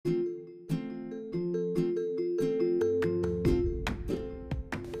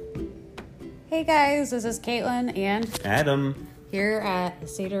Hey guys, this is Caitlin and Adam. Here at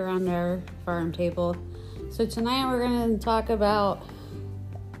Cedar on our farm table. So tonight we're going to talk about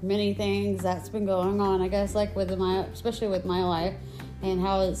many things that's been going on, I guess, like especially with my life and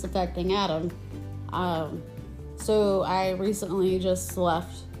how it's affecting Adam. So I recently just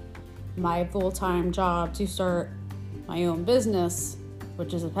left my full-time job to start my own business,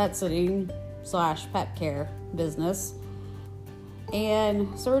 which is a pet sitting / pet care business.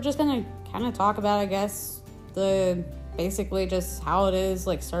 And so we're just going to kind of talk about, I guess, basically just how it is,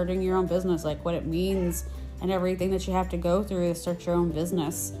 like, starting your own business, like what it means and everything that you have to go through to start your own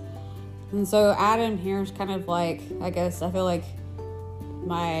business. And so Adam here is kind of like, I guess, I feel like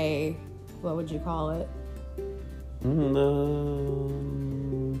what would you call it?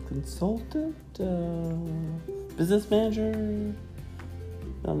 Consultant? Business manager?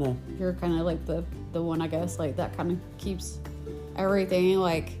 I don't know. You're kind of like the one, I guess, like that kind of keeps everything,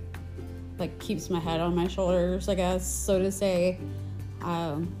 like keeps my head on my shoulders, I guess, so to say.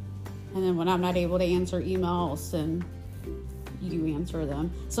 And then when I'm not able to answer emails, then you answer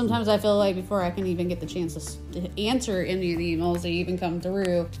them. Sometimes I feel like before I can even get the chance to answer any of the emails that even come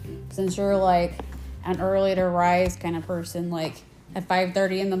through, since you're like an early to rise kind of person, like at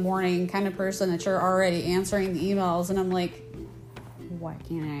 5:30 in the morning kind of person, that you're already answering the emails, and I'm like, why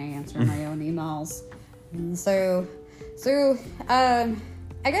can't I answer my own emails? And so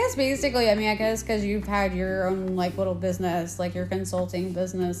I guess basically, because you've had your own like little business, like your consulting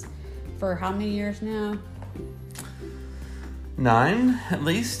business, for how many years now? 9, at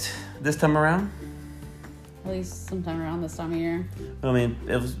least, this time around. At least sometime around this time of year. I mean,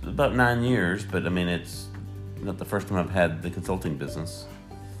 it was about 9 years, but I mean, it's not the first time I've had the consulting business.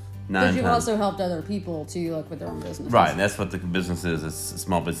 But you've also helped other people too, like with their own businesses. Right, and that's what the business is. It's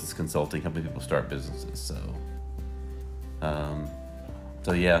small business consulting, helping people start businesses.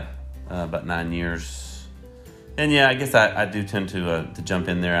 So yeah, about 9 years. And yeah, I guess I do tend to jump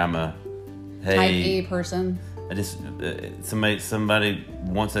in there. I'm a type A person. I just somebody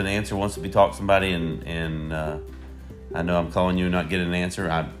wants an answer, wants to be talked to somebody, and I know I'm calling you and not getting an answer.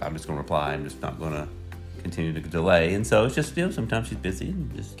 I'm just going to reply. I'm just not going to continue to delay. And so it's just, sometimes she's busy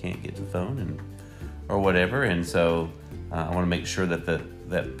and just can't get to the phone or whatever. And so I want to make sure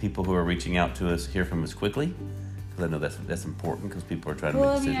that people who are reaching out to us hear from us quickly, because I know that's important, because people are trying to make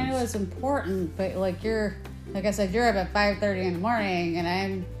decisions. I know it's important, but like I said, you're up at 5:30 in the morning, and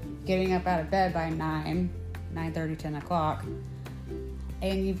I'm getting up out of bed by 9:30, 10 o'clock,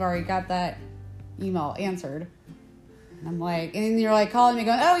 and you've already got that email answered. And I'm like, and you're like calling me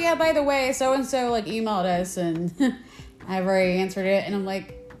going, oh yeah, by the way, so-and-so like emailed us, and I've already answered it, and I'm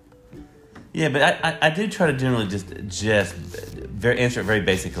like, yeah, but I do try to generally just answer it very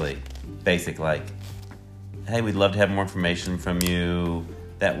basic, like, hey, we'd love to have more information from you.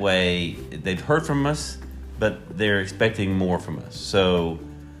 That way, they've heard from us, but they're expecting more from us. So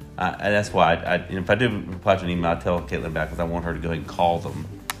that's why if I do reply to an email, I tell Caitlin back, because I want her to go ahead and call them.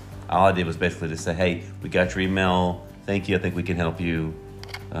 All I did was basically just say, hey, we got your email. Thank you. I think we can help you.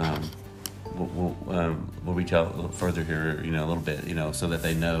 We'll reach out a little further here, a little bit, so that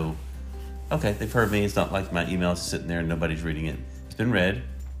they know, okay, they've heard me. It's not like my email is sitting there and nobody's reading it. It's been read.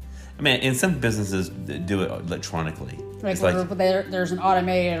 I mean, and some businesses do it electronically. There's an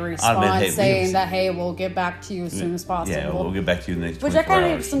automated response saying that, hey, we'll get back to you as soon as possible. Yeah, we'll get back to you in the next 24 hours. Which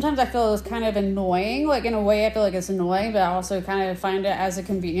I hours. Sometimes I feel is kind of annoying. Like, in a way, I feel like it's annoying, but I also kind of find it as a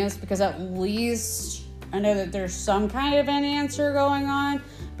convenience, because at least I know that there's some kind of an answer going on.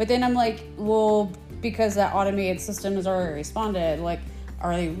 But then I'm like, well, because that automated system has already responded, like,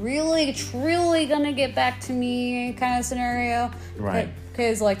 are they really, truly going to get back to me kind of scenario? Right.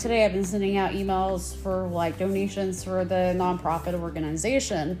 Because, like, today I've been sending out emails for, like, donations for the nonprofit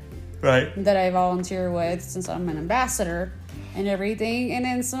organization. Right. That I volunteer with, since I'm an ambassador and everything. And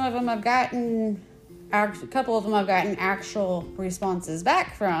then some of them a couple of them I've gotten actual responses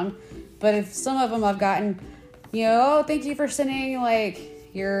back from. But if some of them I've gotten, thank you for sending, like,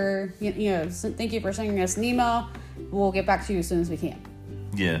 thank you for sending us an email. We'll get back to you as soon as we can.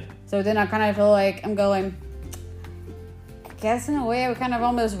 Yeah. So then I kind of feel like I'm going, I guess in a way I would kind of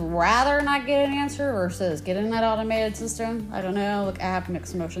almost rather not get an answer versus get in that automated system. I don't know. Like, I have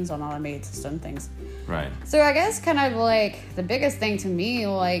mixed emotions on automated system things. Right. So I guess kind of like the biggest thing to me,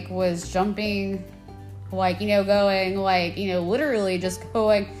 like, was jumping, like, going, like, literally just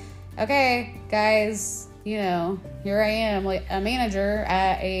going, okay, guys, here I am, like, a manager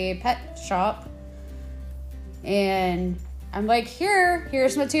at a pet shop, and I'm like,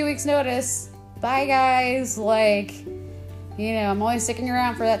 here's my 2 weeks notice. Bye, guys. Like, I'm only sticking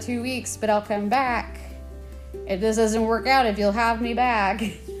around for that 2 weeks, but I'll come back. If this doesn't work out, if you'll have me back.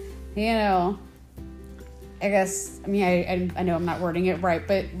 you know, I guess, I mean, I know I'm not wording it right,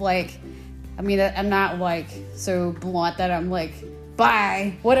 but like, I mean, I'm not like so blunt that I'm like,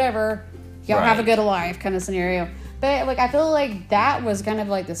 bye, whatever, y'all have a good life kind of scenario. But like, I feel like that was kind of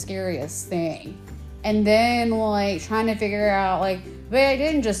like the scariest thing. And then like trying to figure out like, but I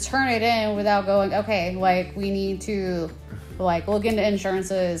didn't just turn it in without going, okay, like we need to like look into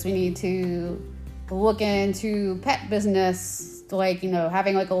insurances. We need to look into pet business, like, you know,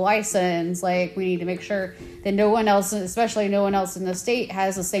 having like a license. Like we need to make sure that no one else, especially no one else in the state,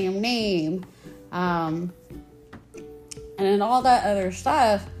 has the same name. And then all that other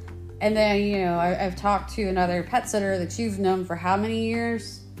stuff. And then, you know, I've talked to another pet sitter that you've known for how many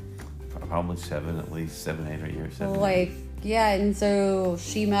years? Probably at least 7, 8 years. 7, like, 8. yeah, and so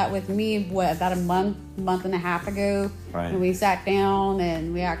she met with me, about a month and a half ago. Right. And we sat down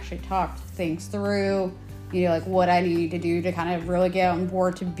and we actually talked things through, you know, like what I need to do to kind of really get on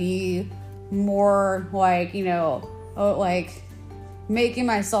board to be more like, you know, like making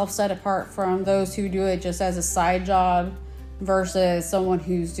myself set apart from those who do it just as a side job versus someone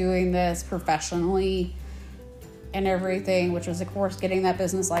who's doing this professionally and everything, which was, of course, getting that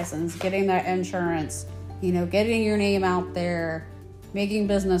business license, getting that insurance, you know, getting your name out there, making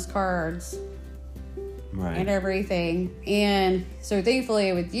business cards, right, and everything. And so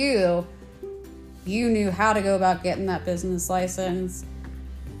thankfully with you knew how to go about getting that business license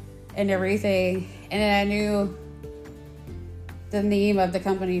and everything. And then I knew the name of the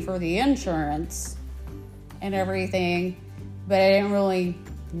company for the insurance and everything, but I didn't really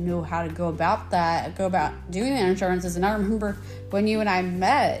know how to go about doing the insurances. And I remember when you and I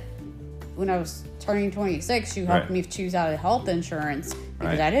met, when I was turning 26, you helped me choose out a health insurance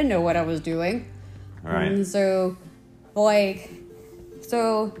because I didn't know what I was doing. Right. And so, like,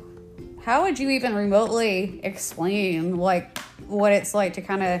 how would you even remotely explain, like, what it's like to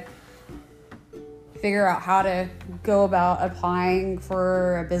kind of figure out how to go about applying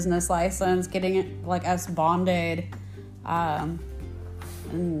for a business license, getting it, like, us bonded,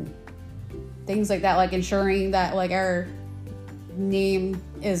 and things like that, like ensuring that like our name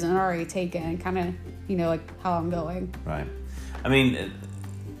isn't already taken, kind of, you know, like how I'm going. Right. I mean,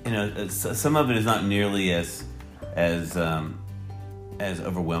 you know, some of it is not nearly as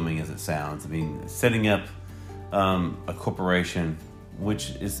overwhelming as it sounds. I mean, setting up a corporation, which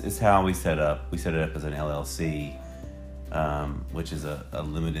is how we set up. We set it up as an LLC, which is a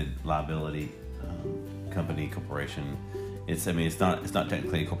limited liability company corporation. It's not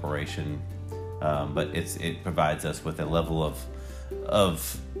technically a corporation, but it provides us with a level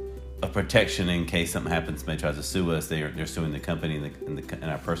of protection in case something happens. Somebody tries to sue us, they're suing the company, and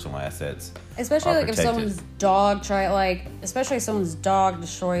our personal assets. Especially like protected. Especially if someone's dog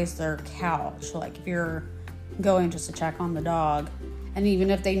destroys their couch. Like if you're going just to check on the dog, and even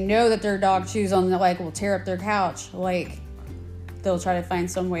if they know that their dog chews on will tear up their couch, like they'll try to find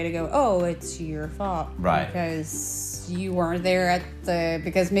some way to go, oh, it's your fault, right? Because you weren't there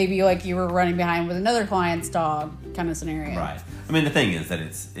because maybe like you were running behind with another client's dog kind of scenario. Right. I mean, the thing is that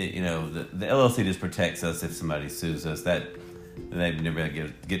the LLC just protects us if somebody sues us. That they never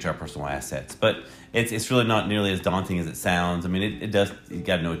get to our personal assets. But it's really not nearly as daunting as it sounds. I mean, it does. You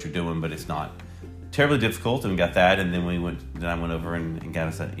got to know what you're doing, but it's not terribly difficult. And we got that, and then I went over and got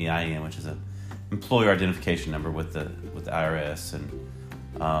us an EIN, which is an employer identification number with the IRS, and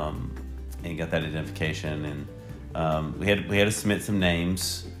got that identification. And we had to submit some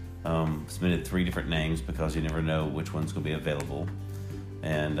names. Submitted 3 different names because you never know which one's going to be available,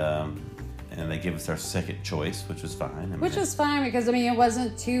 and they gave us our second choice, which was fine. Which was fine because it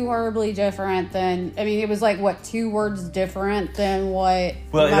wasn't too horribly different than it was like 2 words different than what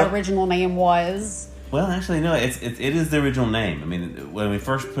my original name was. Well, actually, no, it is the original name. I mean, when we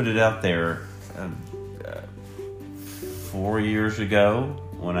first put it out there 4 years ago,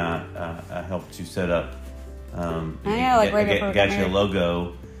 when I helped you set up, got you a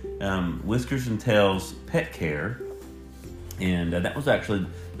logo. Whiskers and Tails Pet Care, and that was actually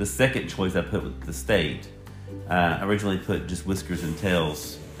the second choice I put with the state. I originally put just Whiskers and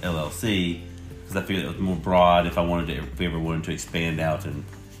Tails LLC because I figured it was more broad. If we ever wanted to expand out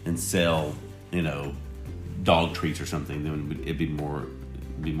and sell, dog treats or something, then it'd be more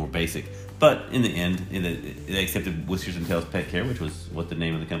basic. But in the end, they accepted Whiskers and Tails Pet Care, which was what the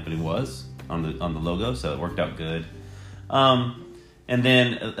name of the company was on the logo, so it worked out good. And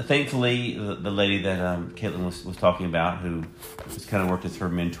then, thankfully, the lady that Caitlin was talking about, who just kind of worked as her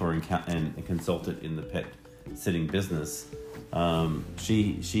mentor and consultant in the pet sitting business,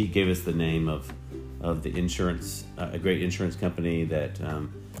 she gave us the name of the insurance, a great insurance company that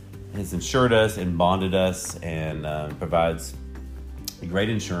has insured us and bonded us and provides great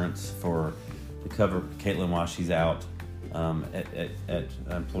insurance to cover Caitlin while she's out at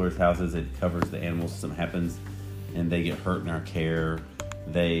employers' houses. It covers the animals if something happens and they get hurt in our care.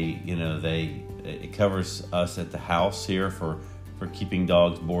 It covers us at the house here for keeping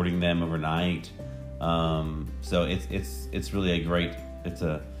dogs, boarding them overnight. So it's really a great, it's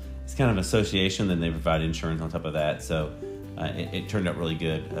kind of an association. Then they provide insurance on top of that. So it turned out really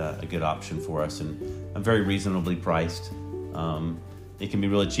good, a good option for us, and very reasonably priced. It can be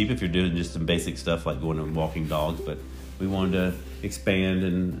really cheap if you're doing just some basic stuff like going and walking dogs, but we wanted to expand,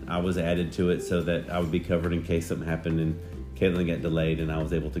 and I was added to it so that I would be covered in case something happened and Caitlin got delayed, and I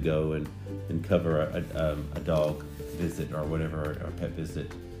was able to go and cover a dog visit or whatever, or pet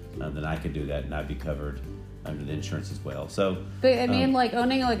visit. Then I could do that, and I'd be covered under the insurance as well. So, but I mean, like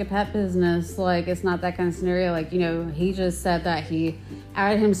owning like a pet business, like it's not that kind of scenario. Like, he just said that he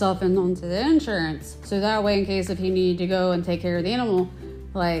added himself in onto the insurance, so that way, in case if he needed to go and take care of the animal,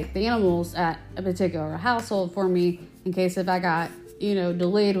 like the animals at a particular household for me, in case if I got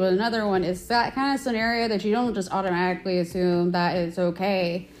delayed with another one, it's that kind of scenario that you don't just automatically assume that it's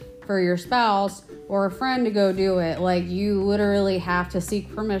okay for your spouse or a friend to go do it. Like, you literally have to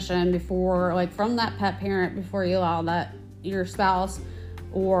seek permission before, like, from that pet parent before you allow that your spouse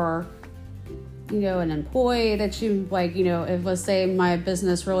or an employee that you like. If, let's say, my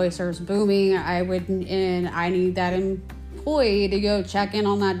business really starts booming, I need that employee to go check in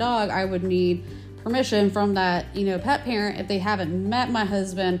on that dog. I would need permission from that pet parent. If they haven't met my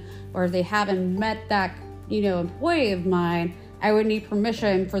husband, or if they haven't met that employee of mine, I would need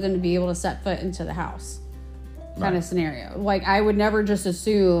permission for them to be able to set foot into the house. Kind of scenario. Like, I would never just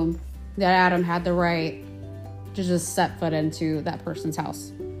assume that Adam had the right to just set foot into that person's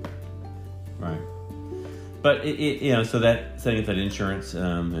house. Right. But so that setting up that insurance,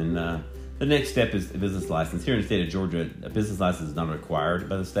 and the next step is a business license. Here in the state of Georgia, a business license is not required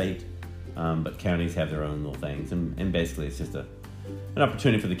by the state, but counties have their own little things, and basically it's just an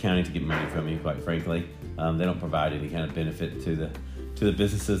opportunity for the county to get money from you. Quite frankly, they don't provide any kind of benefit to the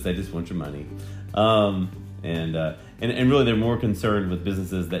businesses. They just want your money, and really they're more concerned with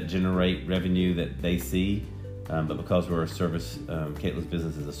businesses that generate revenue that they see. But because we're a service, Caitlin's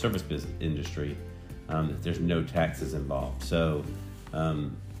business is a service business industry, there's no taxes involved. So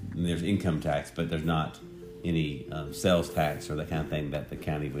there's income tax, but there's not any sales tax or that kind of thing that the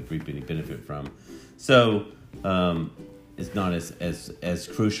county would reap any benefit from. So it's not as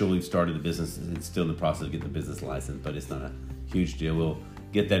crucial. We've started the business. It's still in the process of getting the business license, but it's not a huge deal. We'll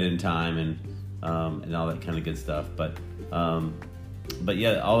get that in time and all that kind of good stuff. But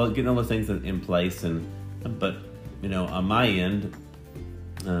yeah, getting all those things in place. But on my end,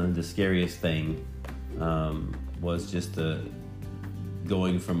 the scariest thing was just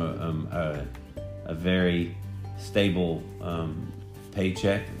going from a very stable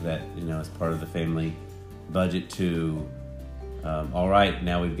paycheck that is part of the family budget to all right,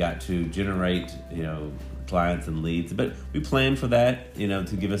 now we've got to generate clients and leads. But we planned for that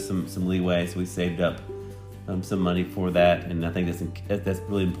to give us some leeway, so we saved up some money for that. And I think that's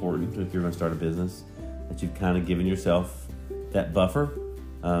really important if you're going to start a business, that you've kind of given yourself that buffer,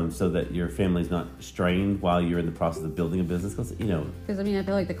 so that your family's not strained while you're in the process of building a business. Because I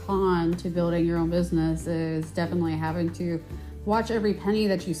feel like the con to building your own business is definitely having to watch every penny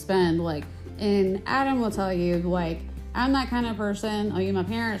that you spend. Like, and Adam will tell you, like, I'm that kind of person. Like, my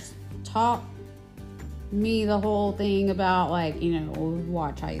parents taught me the whole thing about, like,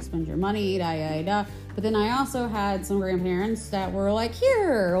 watch how you spend your money, da, da, da. But then I also had some grandparents that were like,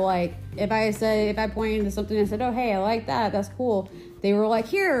 here, like, if I pointed to something and said, oh, hey, I like that, that's cool, they were like,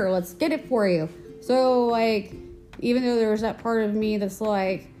 here, let's get it for you. So, like, even though there was that part of me that's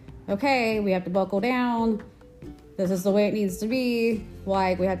like, okay, we have to buckle down, this is the way it needs to be,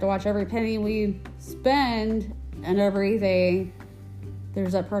 like, we have to watch every penny we spend and everything,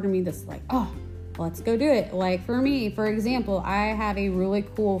 there's that part of me that's like, oh, let's go do it. Like, for me, for example, I have a really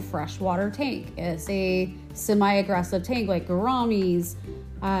cool freshwater tank. It's a semi-aggressive tank, like gouramis,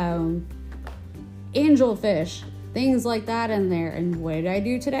 angelfish, things like that in there. And what did I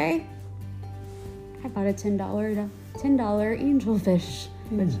do today? I bought a $10 angelfish.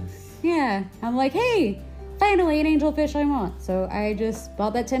 Yeah, I'm like, hey, finally an angelfish I want. So I just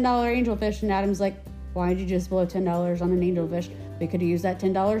bought that $10 angelfish, and Adam's like, why did you just blow $10 on an angelfish? We could have used that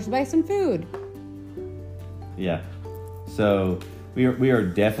 $10 to buy some food. Yeah, so we are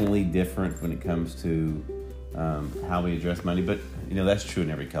definitely different when it comes to how we address money, but that's true in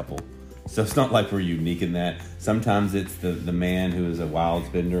every couple. So it's not like we're unique in that. Sometimes it's the man who is a wild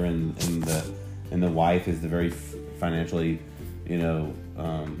spender, and the wife is the very financially,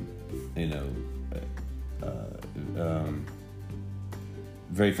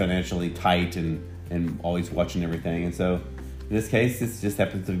 very financially tight and always watching everything. And so in this case, this just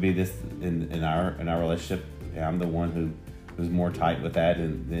happens to be this in our relationship. I'm the one who's more tight with that,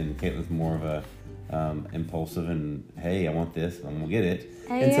 and then Caitlin's more of a impulsive and, hey, I want this, I'm gonna get it.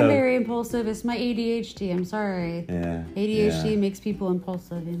 I am very impulsive. It's my ADHD. I'm sorry. Yeah. ADHD makes people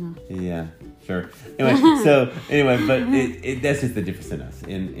impulsive, you know. Yeah, sure. Anyway, but that's just the difference in us.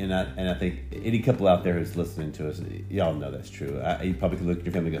 And I think any couple out there who's listening to us, y'all know that's true. You probably could look at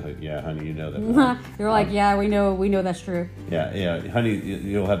your family and go, yeah, honey, you know that. You're like, yeah, we know that's trtrue. Yeah, honey,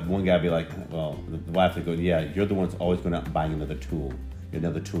 you'll have one guy be like, well, the wife will go, yeah, you're the one that's always going out and buying another tool.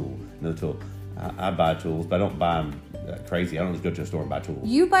 I buy tools, but I don't buy them crazy. I don't just go to a store and buy tools.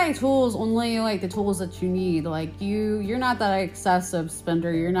 You buy tools only like the tools that you need. Like you're not that excessive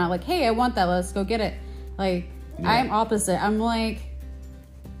spender. You're not like, hey, I want that. Let's go get it. Like I'm opposite. I'm like,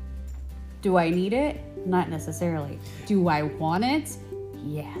 do I need it? Not necessarily. Do I want it?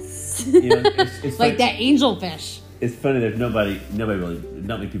 Yes. It's like that angelfish. It's funny. There's not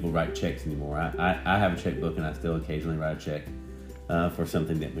many people write checks anymore. I have a checkbook and I still occasionally write a check. For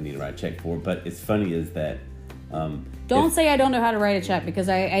something that we need to write a check for. But it's funny is that... don't say I don't know how to write a check, because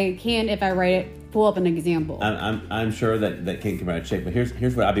I can if I write it, pull up an example. I'm sure that Kate can write a check, but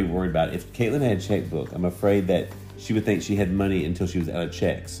here's what I'd be worried about. If Caitlin had a checkbook, I'm afraid that she would think she had money until she was out of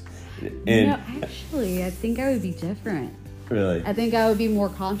checks. And actually, I think I would be different. Really? I think I would be more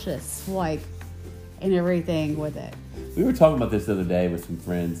conscious, like, and everything with it. We were talking about this the other day with some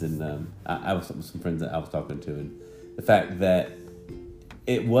friends, and I was with some friends that I was talking to, and the fact that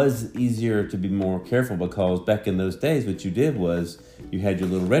it was easier to be more careful, because back in those days, what you did was you had your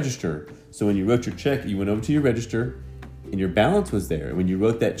little register. So when you wrote your check, you went over to your register and your balance was there. When you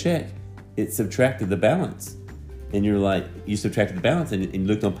wrote that check, it subtracted the balance. And you're like, you subtracted the balance and you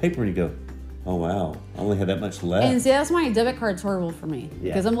looked on paper and you go, oh, wow, I only have that much left. And see, that's why a debit card's horrible for me.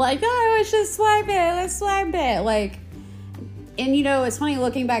 Yeah. Because I'm like, oh, let's just swipe it. Let's swipe it. Like, and it's funny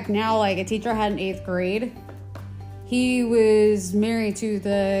looking back now, like a teacher I had in 8th grade. He was married to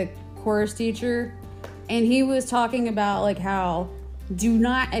the chorus teacher, and he was talking about like how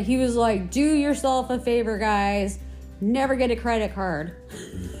he was like, do yourself a favor, guys, never get a credit card.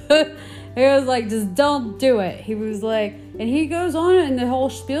 He was like, just don't do it. He was like, and he goes on in the whole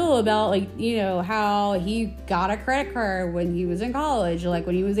spiel about like, how he got a credit card when he was in college, like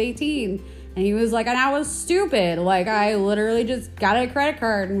when he was 18. And he was like, and I was stupid. Like I literally just got a credit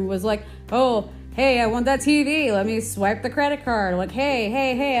card and was like, oh, hey, I want that TV. Let me swipe the credit card. Like,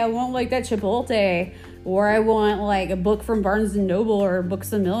 hey, I want like that Chipotle. Or I want like a book from Barnes & Noble or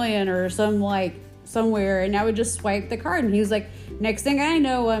Books A Million or somewhere. And I would just swipe the card. And he was like, next thing I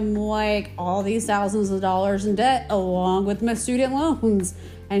know, I'm like all these thousands of dollars in debt along with my student loans.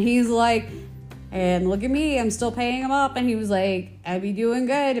 And he's like, and look at me, I'm still paying them up. And he was like, I'd be doing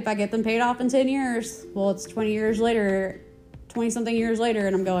good if I get them paid off in 10 years. Well, it's 20 something years later.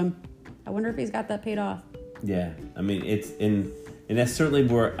 And I'm going, I wonder if he's got that paid off. Yeah, I mean, and that's certainly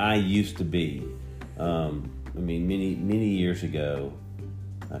where I used to be. Many years ago,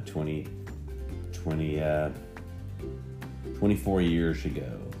 24 years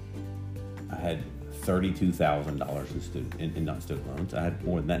ago, I had $32,000 in not student loans. I had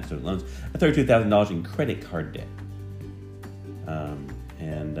more than that in student loans. I had $32,000 in credit card debt. And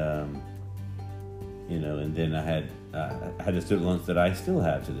then I had the student loans that I still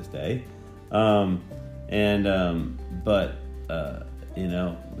have to this day.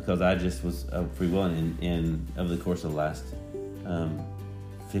 Because I just was free willing, and over the course of the last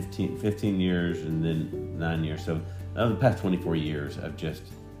 15 years and then 9 years. So over the past 24 years, I've just,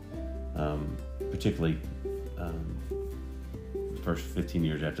 particularly the first 15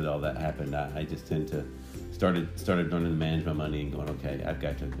 years after all that happened, I just tend to started learning to manage my money and going, okay, I've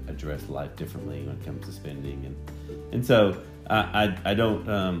got to address life differently when it comes to spending, and so I don't,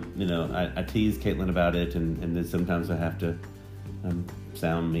 I tease Caitlin about it, and then sometimes I have to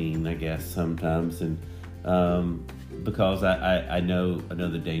sound mean, I guess, sometimes, and because I know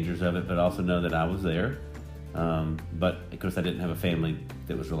the dangers of it, but also know that I was there. But of course, I didn't have a family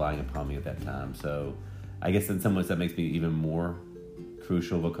that was relying upon me at that time. So I guess in some ways that makes me even more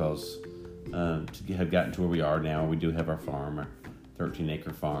crucial, because to have gotten to where we are now, we do have our farm, our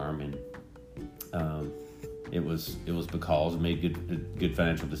 13-acre farm, and it was because I made good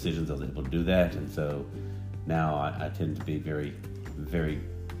financial decisions. I was able to do that, and so now I tend to be very, very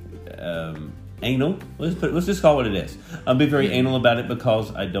anal. Let's just call it what it is. I'll be very anal about it,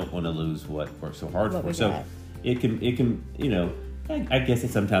 because I don't want to lose what worked so hard for. So it can I guess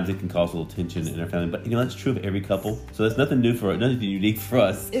sometimes it can cause a little tension in our family, but that's true of every couple. So it's nothing new nothing unique for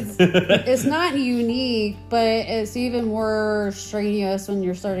us. It's not unique, but it's even more strenuous when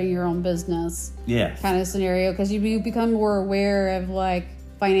you're starting your own business. Yeah. Kind of scenario, because you become more aware of like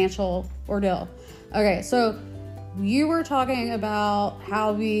financial ordeal. Okay, so you were talking about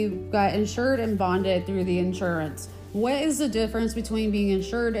how we got insured and bonded through the insurance. What is the difference between being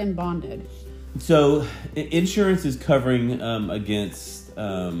insured and bonded? So insurance is covering against,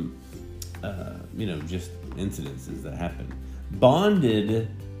 just incidences that happen. Bonded,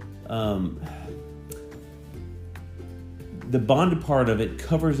 the bonded part of it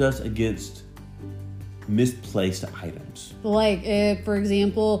covers us against misplaced items. Like, if, for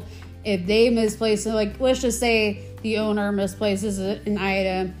example, if they misplace it, like, let's just say the owner misplaces an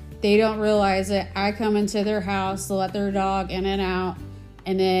item, they don't realize it. I come into their house to let their dog in and out,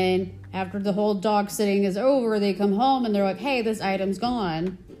 and then after the whole dog sitting is over, they come home and they're like, hey, this item's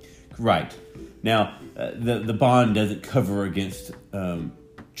gone. Right. Now, the bond doesn't cover against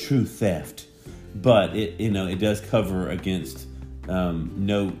true theft, but it does cover against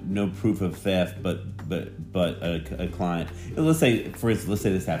no proof of theft, but a client. Let's say, for instance,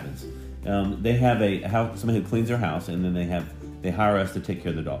 this happens. They have a house, somebody who cleans their house, and then they hire us to take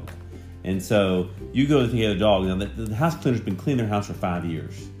care of the dog. And so you go to take care of the dog. Now, the house cleaner's been cleaning their house for 5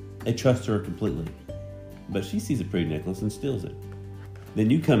 years. They trust her completely. But she sees a pretty necklace and steals it. Then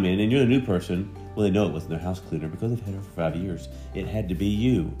you come in and you're the new person. Well, they know it wasn't their house cleaner because they've had her for 5 years. It had to be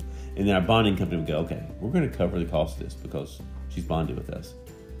you. And then our bonding company would go, okay, we're going to cover the cost of this because she's bonded with us.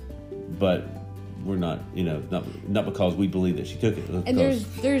 But we're not, not because we believe that she took it. And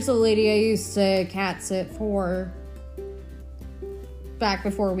there's a lady I used to cat sit for back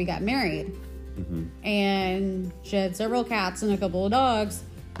before we got married. Mm-hmm. And she had several cats and a couple of dogs.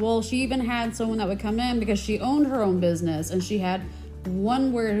 Well, she even had someone that would come in because she owned her own business, and she had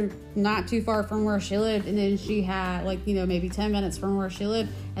one where not too far from where she lived, and then she had maybe 10 minutes from where she lived,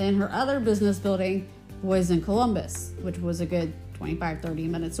 and then her other business building was in Columbus, which was a good 25-30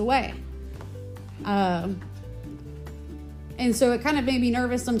 minutes away. And so it kind of made me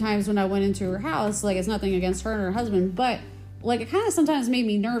nervous sometimes when I went into her house. Like, it's nothing against her and her husband, but it kind of sometimes made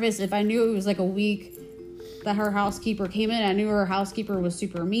me nervous if I knew it was like a week that her housekeeper came in. I knew her housekeeper was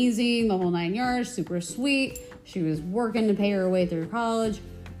super amazing, the whole 9 yards, super sweet. She was working to pay her way through college.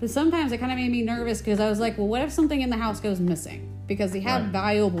 But sometimes it kind of made me nervous because I was like, well, what if something in the house goes missing? Because they have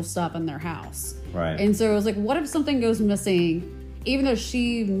valuable stuff in their house. Right. And so I was like, what if something goes missing? Even though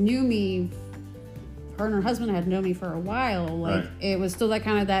she knew me, her and her husband had known me for a while. It was still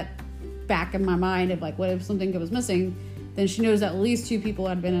that back in my mind of what if something goes missing? Then she knows at least 2 people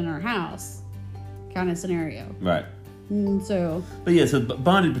had been in her house. Kind of scenario. Right. So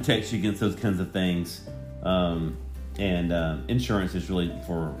bonded protects you against those kinds of things. And insurance is really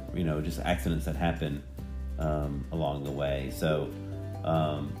for, just accidents that happen along the way. So,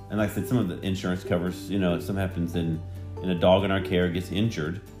 and like I said, some of the insurance covers, if something happens and a dog in our care gets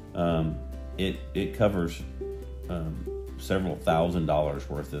injured, it covers several $1,000s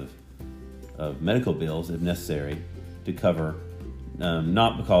worth of medical bills if necessary to cover,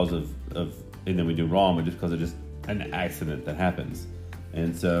 not because of anything we do wrong, but just because of just an accident that happens.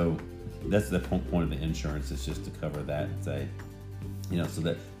 And so that's the point of the insurance, is just to cover that and say, so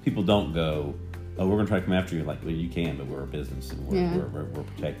that people don't go, oh, we're going to try to come after you. Well, you can, but we're a business and we're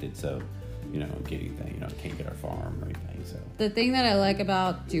protected. So, don't get anything, can't get our farm or anything. So the thing that I like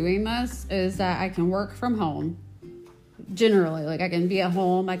about doing this is that I can work from home. Generally, I can be at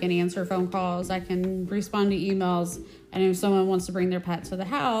home, I can answer phone calls, I can respond to emails, and if someone wants to bring their pet to the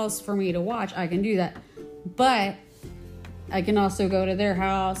house for me to watch, I can do that. But I can also go to their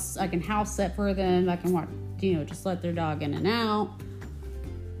house, I can house sit for them, I can watch, just let their dog in and out,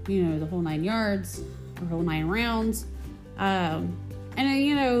 the whole 9 yards, or whole 9 rounds. And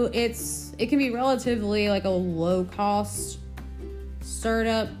it can be relatively a low cost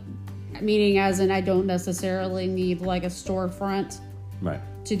startup. Meaning as in I don't necessarily need a storefront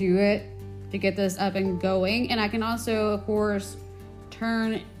to do it, to get this up and going. And I can also, of course,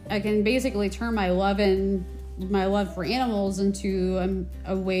 basically turn my love for animals into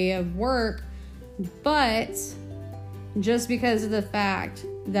a way of work. But just because of the fact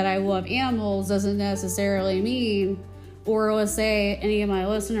that I love animals doesn't necessarily mean, or let's say any of my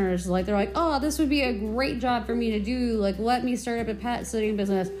listeners, they're like, oh, this would be a great job for me to do. let me start up a pet sitting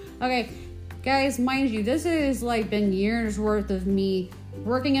business. Okay, guys, mind you, this has been years worth of me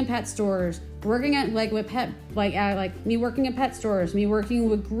working in pet stores, working at me working in pet stores, me working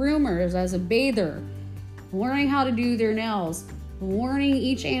with groomers as a bather, learning how to do their nails, learning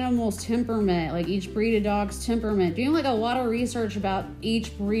each animal's temperament, like each breed of dog's temperament, doing like a lot of research about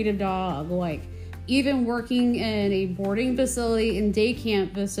each breed of dog, like even working in a boarding facility and day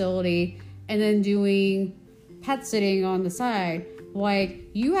camp facility, and then doing pet sitting on the side. Like,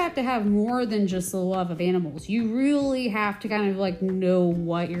 you have to have more than just the love of animals. You really have to kind of like know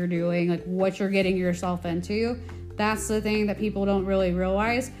what you're doing, like what you're getting yourself into. That's the thing that people don't really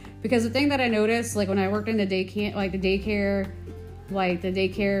realize. Because the thing that I noticed, like when I worked in the day camp, like the daycare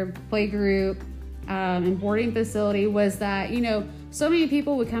play group, and boarding facility, was that, you know, so many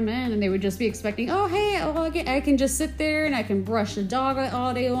people would come in and they would just be expecting, oh, hey, I can just sit there and I can brush the dog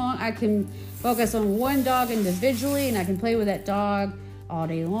all day long. I can focus on one dog individually and I can play with that dog all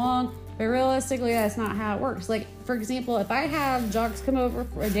day long. But realistically, that's not how it works. Like, for example, if I have dogs come over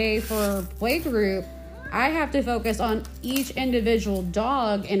for a day for play group, I have to focus on each individual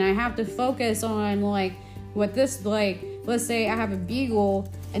dog, and I have to focus on like what this, like, let's say I have a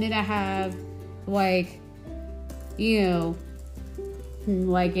beagle and then I have like, you know,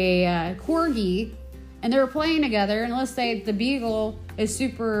 like a corgi, and they're playing together, and let's say the beagle is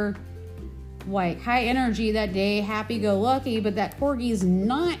super like high energy that day, happy-go-lucky, but that corgi is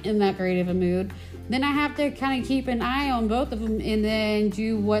not in that great of a mood, then I have to kind of keep an eye on both of them and then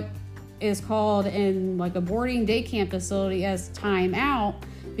do what is called in like a boarding day camp facility as time out.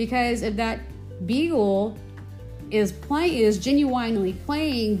 Because if that beagle is genuinely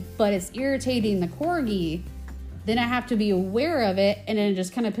playing but it's irritating the corgi, then I have to be aware of it and then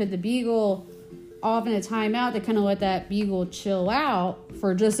just kind of put the beagle off in a timeout to kind of let that beagle chill out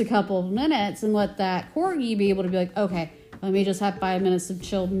for just a couple of minutes and let that corgi be able to be like, okay, let me just have 5 minutes of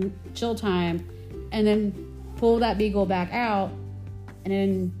chill time, and then pull that beagle back out, and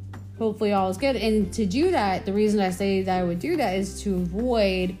then hopefully all is good. And to do that, the reason I say that I would do that is to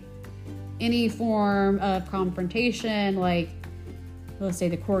avoid any form of confrontation, like let's say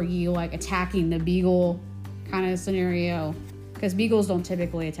the corgi like attacking the beagle kind of scenario, because beagles don't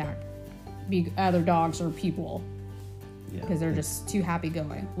typically attack other dogs or people, because they're just too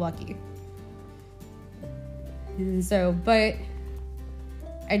happy-go-lucky. And so, but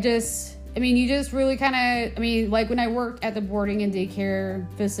you just really kind of, like when I worked at the boarding and daycare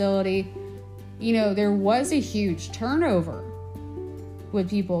facility, you know, there was a huge turnover with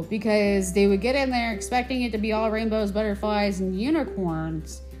people, because they would get in there expecting it to be all rainbows, butterflies, and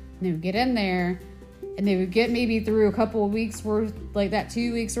unicorns, and they would get in there and they would get maybe through a couple of weeks worth, like that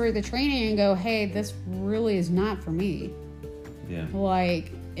 2 weeks worth of training, and go, hey, this really is not for me. Yeah.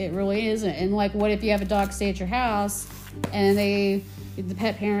 Like, it really isn't. And like, what if you have a dog stay at your house and the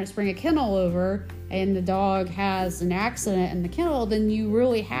pet parents bring a kennel over and the dog has an accident in the kennel? Then you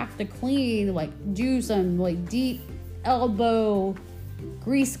really have to clean, like do some like deep elbow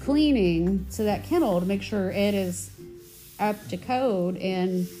grease cleaning to that kennel to make sure it is up to code,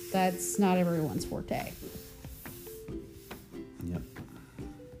 and that's not everyone's forte. Yep.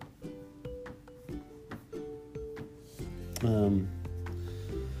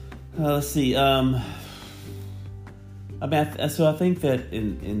 Let's see. So I think that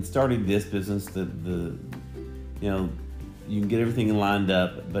in starting this business, the you know, you can get everything lined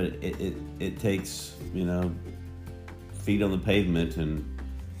up, but it takes, you know, feet on the pavement and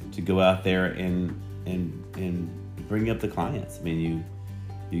to go out there and bring up the clients. I mean,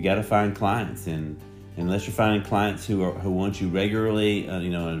 you got to find clients, and unless you're finding clients who want you regularly, you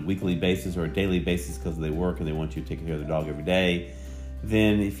know, on a weekly basis or a daily basis because they work and they want you to take care of their dog every day,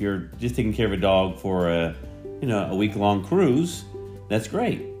 then if you're just taking care of a dog for a week-long cruise, that's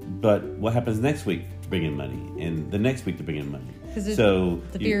great. But what happens next week to bring in money, and the next week to bring in money? So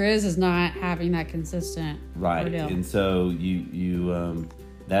the fear is not having that consistent right ordeal. And so you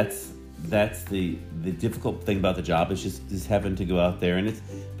that's the difficult thing about the job, is just having to go out there. And it's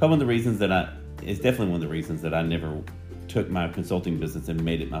probably one of the reasons it's definitely one of the reasons that I never took my consulting business and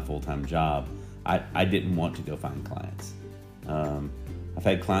made it my full-time job. I didn't want to go find clients. I've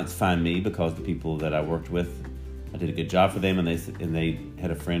had clients find me because the people that I worked with, I did a good job for them, and they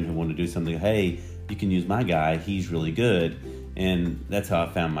had a friend who wanted to do something. Hey, you can use my guy, he's really good. And that's how I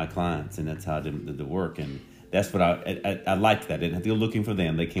found my clients, and that's how I did the work. And that's what I liked that. I didn't have to go looking for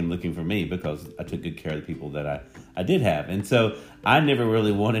them. They came looking for me because I took good care of the people that I did have. And so I never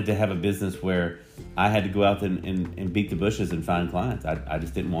really wanted to have a business where I had to go out and beat the bushes and find clients. I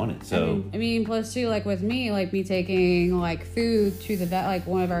just didn't want it. So I mean, plus too, like with me, like me taking like food to the vet, like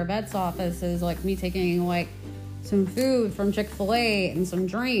one of our vet's offices, like me taking like some food from Chick-fil-A and some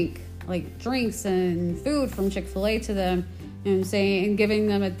drinks and food from Chick-fil-A to them, and giving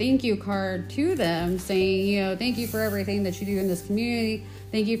them a thank you card to them, saying, you know, thank you for everything that you do in this community.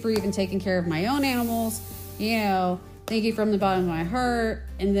 Thank you for even taking care of my own animals. You know, thank you from the bottom of my heart.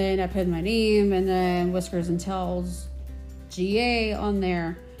 And then I put my name and then Whiskers and Tails GA on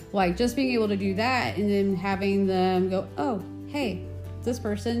there. Like, just being able to do that and then having them go, oh, hey, this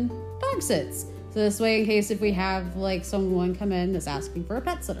person dog sits. So this way, in case if we have like someone come in that's asking for a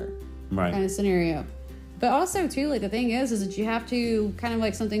pet sitter, Right. kind of scenario. But also too, like the thing is that you have to kind of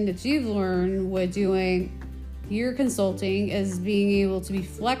like something that you've learned with doing your consulting is being able to be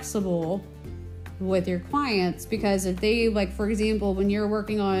flexible with your clients, because if they, like, for example, when you're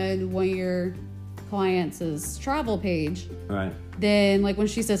working on one of your clients' travel page, Right. then like when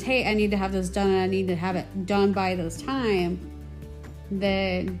she says, hey, I need to have this done and I need to have it done by this time,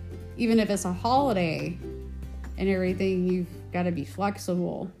 then even if it's a holiday and everything, you've got to be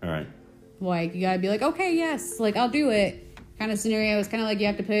flexible. All right. Like, you got to be like, okay, yes, like, I'll do it kind of scenario. It's kind of like you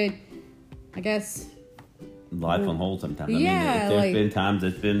have to put, I guess, Life on hold sometimes. Yeah, I mean, there's like- been times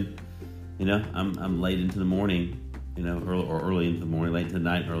it's been, you know, I'm late into the morning, you know, early into the morning, late into the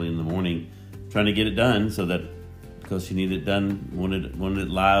night, early in the morning, trying to get it done so that, because she needed it done, wanted it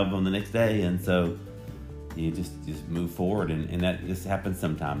live on the next day, and so you just move forward, and that just happens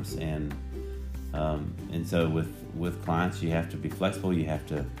sometimes, and so with clients, you have to be flexible. You have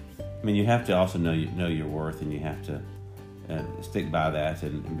to, I mean, you have to also know your worth, and you have to stick by that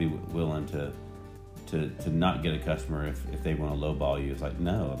and be willing to not get a customer if they want to lowball you. It's like,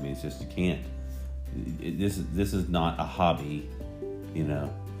 no, I mean, it's just, you can't. This is not a hobby, you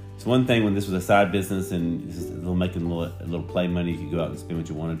know. It's one thing when this was a side business and this is making a little play money. You could go out and spend what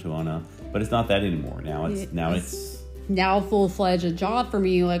you wanted to on a, but it's not that anymore. Now it's now full-fledged job for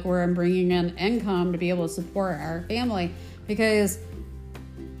me, like where I'm bringing in income to be able to support our family. Because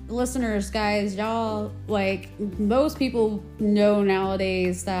listeners, guys, y'all, like, most people know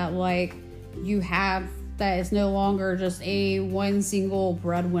nowadays that, like, you have, that it's no longer just a one single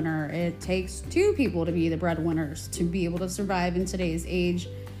breadwinner. It takes two people to be the breadwinners to be able to survive in today's age.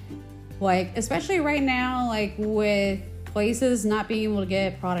 Like, especially right now, like with places not being able to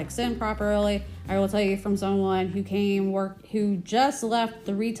get products in properly. I will tell you from someone who just left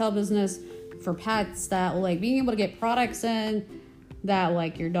the retail business for pets, that like being able to get products in that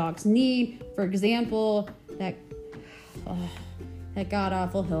like your dogs need. For example, that god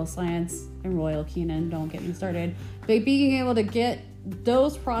awful Hill Science and Royal Canin, don't get me started. But being able to get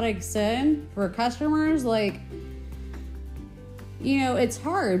those products in for customers, like, you know, it's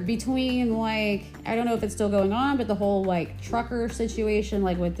hard between, like, I don't know if it's still going on, but the whole like trucker situation,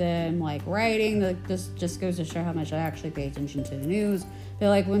 like with them like writing, like, this just goes to show how much I actually pay attention to the news. But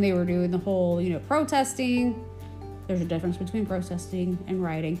like when they were doing the whole, you know, protesting, there's a difference between protesting and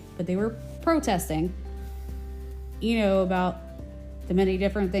rioting, but they were protesting, you know, about the many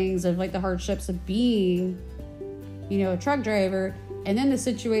different things of like the hardships of being, you know, a truck driver. And then the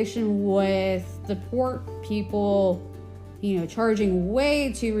situation with the port people, you know, charging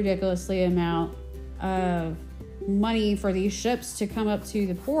way too ridiculously amount of money for these ships to come up to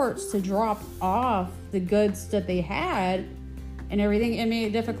the ports to drop off the goods that they had and everything. It made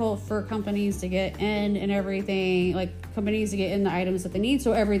it difficult for companies to get in and everything, like companies to get in the items that they need.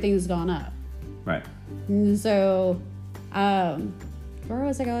 So everything's gone up. right. And so, where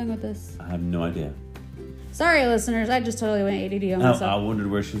was I going with this? I have no idea. Sorry, listeners. I just totally went ADD on I myself. wondered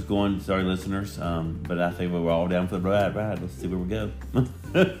where she was going. Sorry, listeners. But I think we're all down for the ride. Let's see where we go.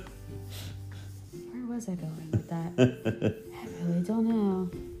 Where was I going with that? I really don't know.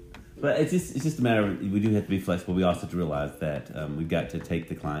 But it's just a matter of, we do have to be flexible. We also have to realize that we've got to take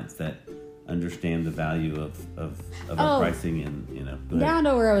the clients that understand the value of our pricing, and, you know. Go ahead. Now I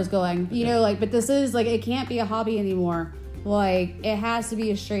know where I was going. You know, like, but this is like, it can't be a hobby anymore. Like, it has to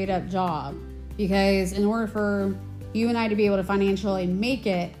be a straight up job, because in order for you and I to be able to financially make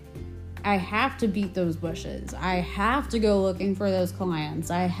it, I have to beat those bushes. I have to go looking for those clients.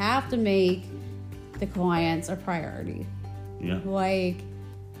 I have to make the clients a priority. Yeah. Like,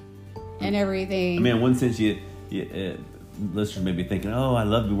 and everything. I mean, in one sense, you listeners may be thinking, "Oh, I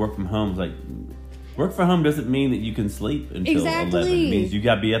love to work from home." It's like, work from home doesn't mean that you can sleep until 11. It means you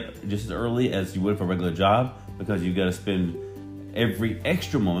got to be up just as early as you would for a regular job, because you got to spend every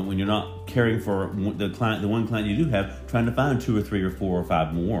extra moment when you're not caring for the one client you do have, trying to find 2 or 3 or 4 or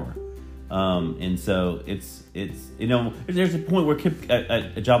 5 more. And so it's you know, there's a point where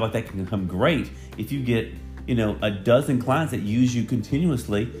a job like that can become great if you get, you know, a dozen clients that use you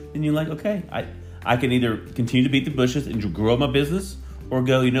continuously. Then you're like, okay, I can either continue to beat the bushes and grow my business, or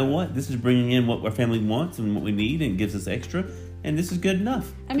go, you know what, this is bringing in what our family wants and what we need and gives us extra, and this is good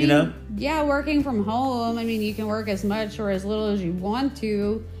enough. I mean, you know? Yeah, working from home, I mean, you can work as much or as little as you want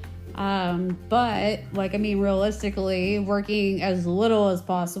to. But, like, I mean, realistically, working as little as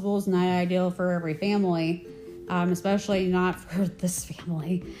possible is not ideal for every family. especially not for this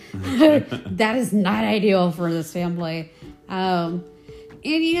family. That is not ideal for this family. And,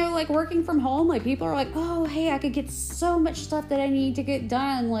 you know, like working from home, like people are like, oh, hey, I could get so much stuff that I need to get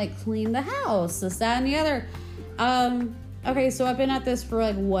done, like clean the house, this, that, and the other. Okay, so I've been at this for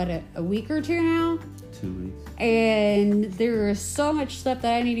like, what, a week or two now? 2 weeks. And there is so much stuff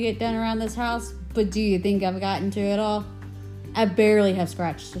that I need to get done around this house, but do you think I've gotten to it all? I barely have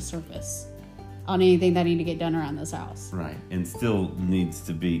scratched the surface on anything that I need to get done around this house. Right, and still needs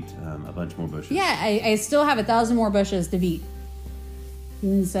to beat a bunch more bushes. Yeah, I still have 1,000 more bushes to beat.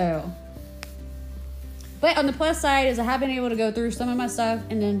 And so, but on the plus side is I have been able to go through some of my stuff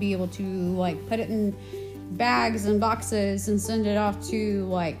and then be able to like put it in bags and boxes and send it off to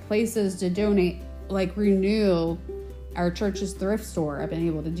like places to donate, like Renew, our church's thrift store. I've been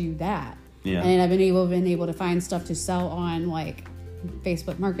able to do that. Yeah. And I've been able to find stuff to sell on like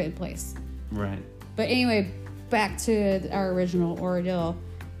Facebook Marketplace. Right. But anyway, back to our original ordeal.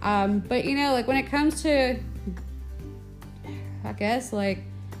 But you know, like when it comes to, I guess, like,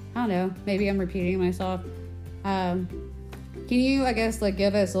 I don't know, maybe I'm repeating myself. Can you, I guess, like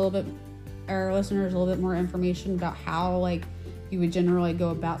give us a little bit, our listeners, a little bit more information about how, like, you would generally go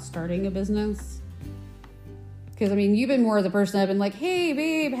about starting a business? Because, I mean, you've been more of the person that have been like, hey,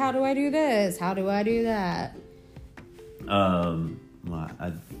 babe, how do I do this? How do I do that?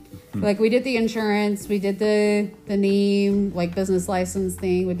 Like, we did the insurance, we did the name, like, business license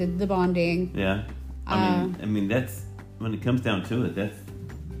thing, we did the bonding. Yeah. I mean, that's, when it comes down to it,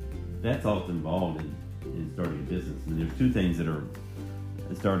 that's all that's involved in starting a business. And there's two things that are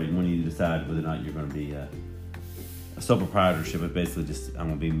starting when you decide whether or not you're going to be a sole proprietorship. It's basically just, I'm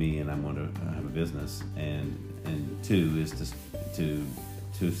going to be me and I'm going to have a business. And two is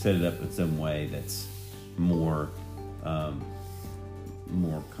to set it up in some way that's more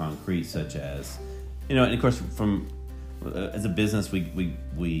concrete, such as, you know, and of course from as a business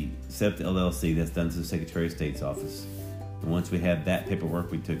we set up the LLC. That's done through the Secretary of State's office. And once we had that paperwork,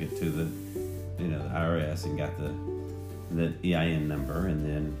 we took it to the IRS and got the EIN number, and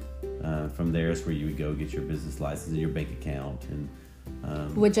then from there is where you would go get your business license and your bank account, and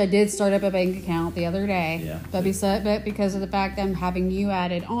which I did start up a bank account the other day. Yeah. But because of the fact that I'm having you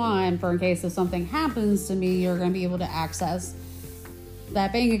added on, for in case if something happens to me, you're going to be able to access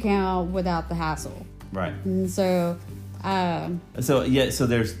that bank account without the hassle. Right. And so, so you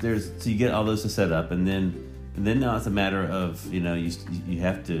get all those to set up, and then now it's a matter of, you know, you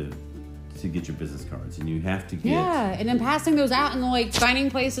have to get your business cards, and you have to get, and then passing those out and like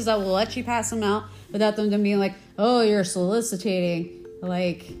finding places that will let you pass them out without them being like, oh, you're soliciting,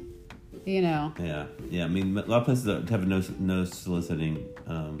 like, you know. Yeah. I mean, a lot of places have no soliciting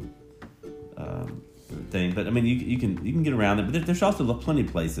thing, but I mean, you can get around it. But there's also plenty of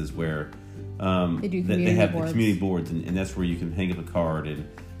places where they have the community boards, and that's where you can hang up a card and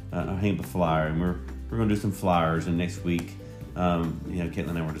hang up a flyer. And we're going to do some flyers, and next week, you know, Caitlin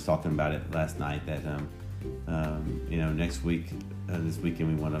and I were just talking about it last night that you know, next week, this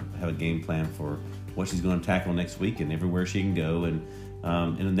weekend, we want to have a game plan for what she's going to tackle next week and everywhere she can go.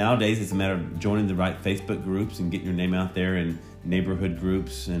 And nowadays it's a matter of joining the right Facebook groups and getting your name out there in neighborhood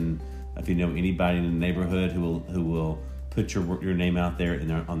groups. And if you know anybody in the neighborhood who will put your name out there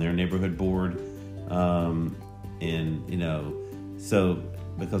on their neighborhood board, and you know, so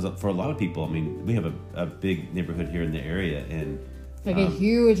because for a lot of people, I mean, we have a big neighborhood here in the area, and like a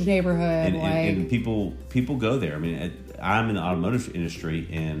huge neighborhood, and people go there. I mean, I'm in the automotive industry,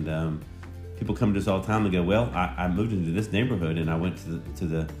 and people come to us all the time and go, well, I moved into this neighborhood, and I went to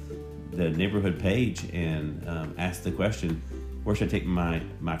the neighborhood page and asked the question, where should I take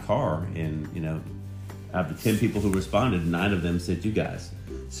my car? And, you know, out of the 10 people who responded, 9 of them said you guys.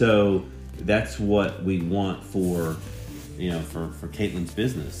 So that's what we want for, you know, for Caitlin's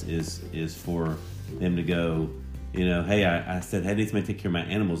business is for them to go, you know, hey, I said, hey, I need somebody to take care of my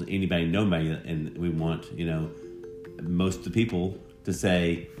animals. Anybody know me? And we want, you know, most of the people to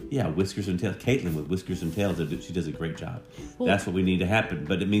say, yeah, Whiskers and Tails. Caitlin with Whiskers and Tails, she does a great job. Well, that's what we need to happen.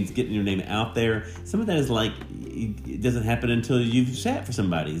 But it means getting your name out there. Some of that is like, it doesn't happen until you've sat for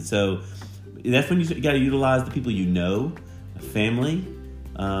somebody. So that's when you got to utilize the people you know, family.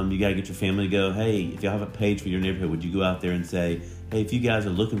 You got to get your family to go, hey, if y'all have a page for your neighborhood, would you go out there and say, hey, if you guys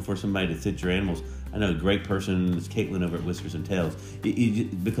are looking for somebody to sit your animals, I know a great person is Caitlin over at Whiskers and Tails.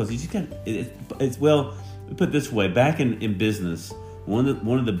 Because you just got, it's well, put it this way, back in business, one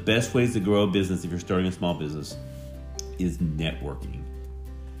of the best ways to grow a business if you're starting a small business is networking.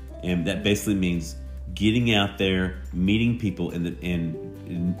 And that basically means getting out there, meeting people,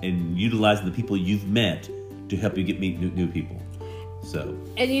 and utilizing the people you've met to help you meet new people. So.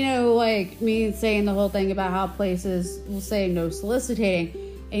 And you know, like me saying the whole thing about how places will say no soliciting,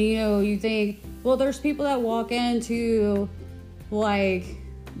 and you know, you think, well, there's people that walk into, like,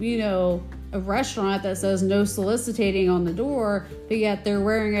 you know, a restaurant that says no soliciting on the door, but yet they're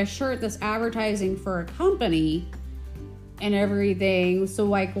wearing a shirt that's advertising for a company and everything. So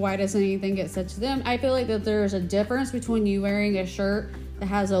like, why doesn't anything get said to them? I feel like that there's a difference between you wearing a shirt that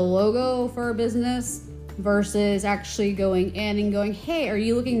has a logo for a business versus actually going in and going, hey, are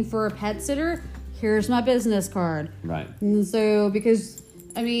you looking for a pet sitter? Here's my business card. Right. And so, because,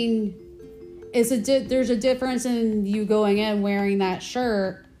 I mean, there's a difference in you going in wearing that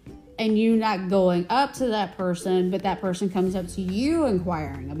shirt and you not going up to that person, but that person comes up to you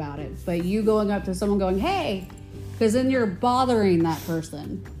inquiring about it. But you going up to someone going, hey, because then you're bothering that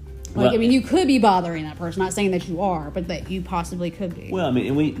person. Like, well, I mean, you could be bothering that person. Not saying that you are, but that you possibly could be. Well, I mean,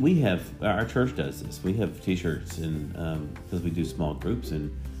 and we have, our church does this. We have T-shirts, and because we do small groups,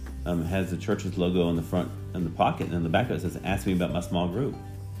 and has the church's logo on the front and the pocket, and on the back of it says, "Ask me about my small group."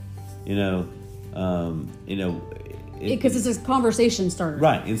 Because it's a conversation starter,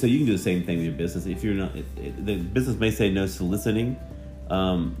 right? And so you can do the same thing with your business. If you're not, the business may say no soliciting,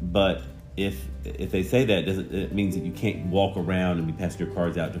 but if they say that, it means that you can't walk around and be passing your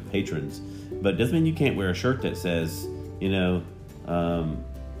cards out to patrons. But it doesn't mean you can't wear a shirt that says, let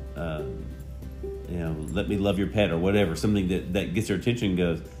me love your pet or whatever, something that gets their attention and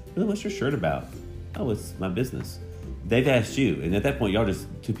goes, really, what's your shirt about? Oh, it's my business. They've asked you, and at that point, y'all just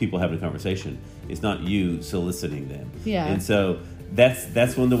two people having a conversation. It's not you soliciting them. Yeah. And so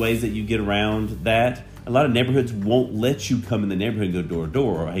that's one of the ways that you get around that. A lot of neighborhoods won't let you come in the neighborhood and go door to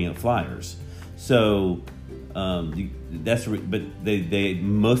door or hang up flyers. So but they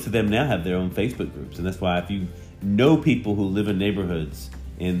most of them now have their own Facebook groups, and that's why if you know people who live in neighborhoods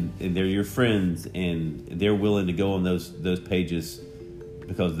and they're your friends and they're willing to go on those pages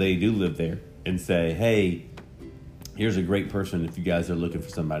because they do live there and say, hey, here's a great person if you guys are looking for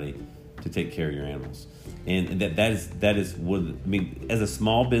somebody to take care of your animals. And that is what, I mean, as a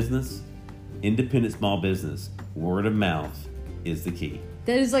small business, independent small business, word of mouth is the key.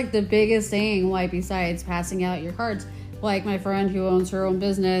 That is like the biggest thing, like besides passing out your cards. Like my friend who owns her own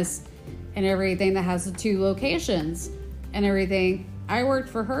business and everything that has the 2 locations and everything. I worked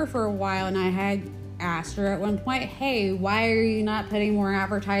for her for a while, and I had asked her at one point, hey, why are you not putting more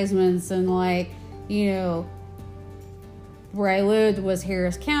advertisements? And like, where I lived was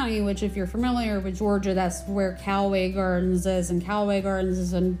Harris County, which if you're familiar with Georgia, that's where Callaway Gardens is. And Callaway Gardens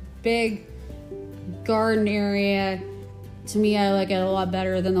is a big garden area. To me, I like it a lot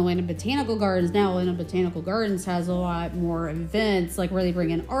better than the Atlanta Botanical Gardens. Now, Atlanta Botanical Gardens has a lot more events, like where they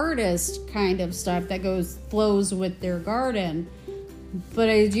bring in artists kind of stuff that flows with their garden. But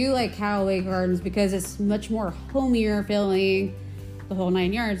I do like Callaway Gardens because it's much more homier feeling, the whole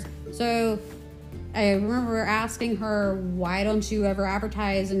 9 yards. So I remember asking her, why don't you ever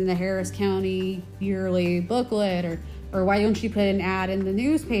advertise in the Harris County yearly booklet, or why don't you put an ad in the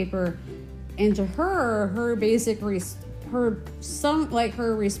newspaper? And to her basic her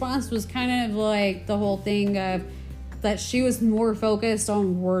response was kind of like the whole thing of that she was more focused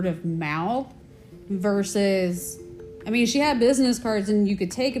on word of mouth versus, I mean, she had business cards and you could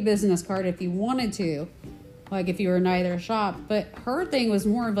take a business card if you wanted to, like if you were in either shop, but her thing was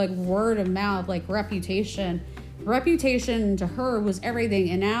more of like word of mouth, like reputation to her was everything.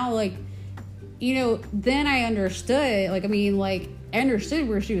 And now, like, then I understood, I understood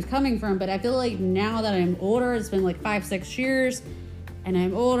where she was coming from, but I feel like now that I'm older, it's been like 5-6 years, and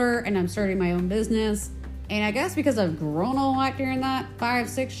I'm older, and I'm starting my own business, and I guess because I've grown a lot during that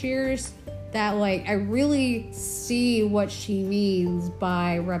 5-6 years, that like I really see what she means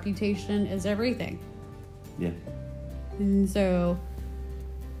by reputation is everything. Yeah. And so,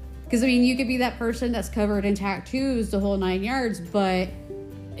 because I mean, you could be that person that's covered in tattoos the whole 9 yards, but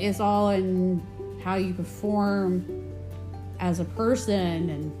it's all in how you perform as a person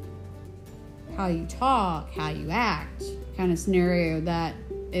and how you talk, how you act, kind of scenario that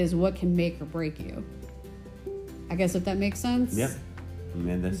is what can make or break you. I guess if that makes sense. Yeah. I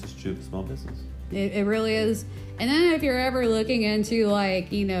mean, that's just true of small business. It really is. And then if you're ever looking into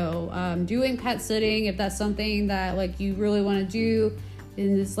doing pet sitting, if that's something that like you really want to do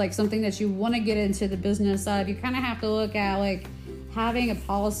and it's like something that you want to get into the business of, you kind of have to look at like having a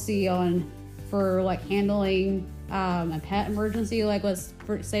policy for like handling a pet emergency. Like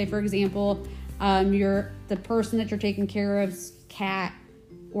say for example, the person that you're taking care of's cat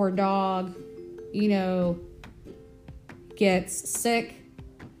or dog, gets sick,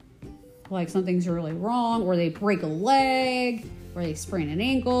 like something's really wrong, or they break a leg, or they sprain an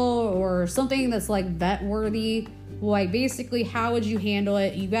ankle, or something that's like vet worthy, Like, basically, how would you handle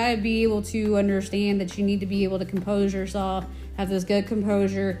it? You got to be able to understand that you need to be able to compose yourself, have this good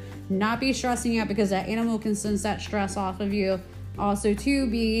composure, not be stressing out, because that animal can sense that stress off of you. Also, too,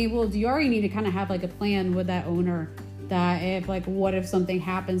 being able to, you already need to kind of have like a plan with that owner, that if, like, what if something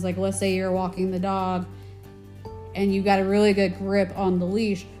happens? Like, let's say you're walking the dog and you got a really good grip on the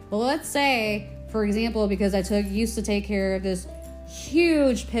leash. Well, let's say, for example, because I used to take care of this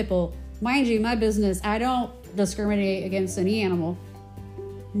huge pit bull. Mind you, my business, I don't discriminate against any animal,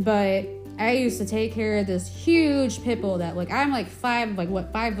 but I used to take care of this huge pit bull that, like, I'm like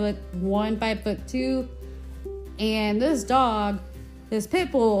 5'1", 5'2", and this dog, this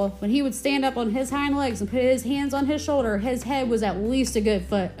pit bull, when he would stand up on his hind legs and put his hands on his shoulder, his head was at least a good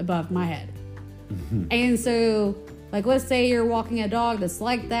foot above my head. And so, like, let's say you're walking a dog that's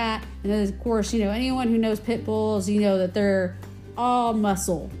like that, and then, of course, you know, anyone who knows pit bulls, you know that they're all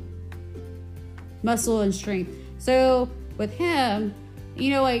muscle and strength. So with him,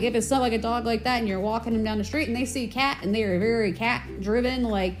 you know, like, if it's not like a dog like that and you're walking him down the street and they see a cat and they are very cat driven,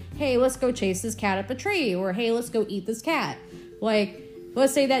 like, hey, let's go chase this cat up a tree, or hey, let's go eat this cat. Like,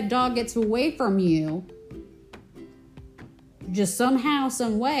 let's say that dog gets away from you just somehow,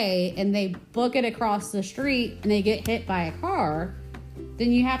 some way, and they book it across the street and they get hit by a car,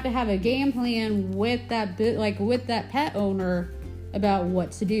 then you have to have a game plan with that with that pet owner about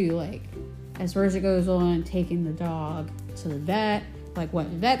what to do. Like, as far as it goes on taking the dog to the vet, like what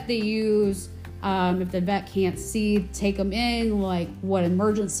vet they use. If the vet can't see, take them in, like what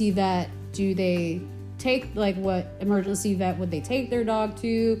emergency vet do they take, like what emergency vet would they take their dog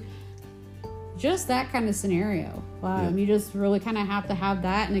to? Just that kind of scenario. You just really kind of have to have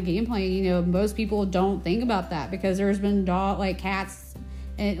that in a game plan. You know, most people don't think about that, because there's been cats,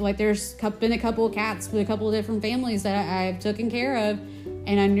 and like there's been a couple of cats with a couple of different families that I've taken care of,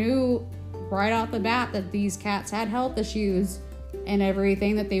 and I knew right off the bat that these cats had health issues and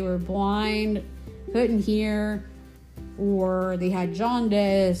everything, that they were blind, couldn't hear, or they had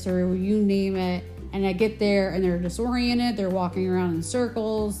jaundice, or you name it. And I get there and they're disoriented, they're walking around in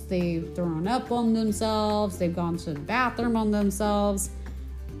circles, they've thrown up on themselves, they've gone to the bathroom on themselves.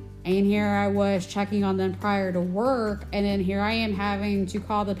 And here I was checking on them prior to work, and then here I am having to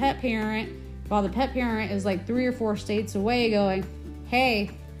call the pet parent, while the pet parent is like 3 or 4 states away, going,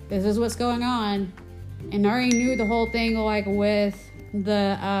 hey, this is what's going on. And I already knew the whole thing, like with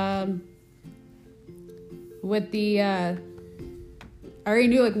the I already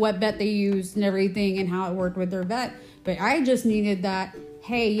knew like what vet they used and everything and how it worked with their vet. But I just needed that,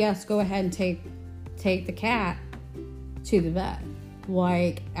 hey, yes, go ahead and take the cat to the vet.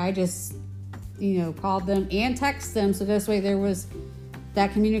 Like, I just, you know, called them and text them, so this way there was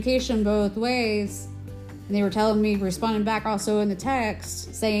that communication both ways. And they were telling me, responding back also in the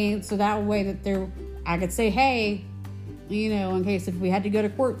text, saying, so that way that I could say, hey, you know, in case if we had to go to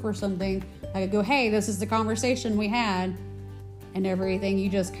court for something, I could go, hey, this is the conversation we had and everything. You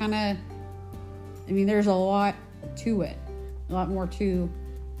just kind of, I mean, there's a lot to it, a lot more to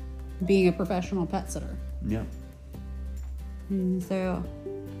being a professional pet sitter. Yeah. And so,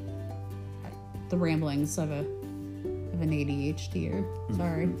 the ramblings of an ADHDer.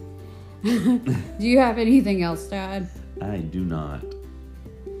 Sorry. Do you have anything else to add? I do not.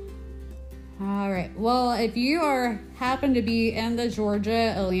 All right. Well, if you happen to be in the Georgia,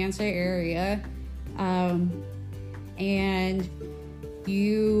 Atlanta area, and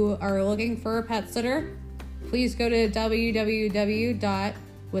you are looking for a pet sitter, please go to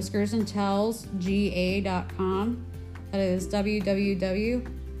www.whiskersandtailsga.com. That is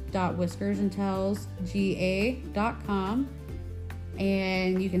www.whiskersandtailsga.com.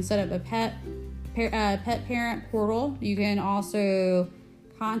 And you can set up a pet parent portal. You can also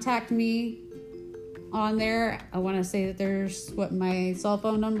contact me on there. I want to say that there's my cell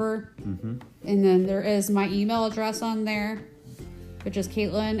phone number. Mm-hmm. And then there is my email address on there, which is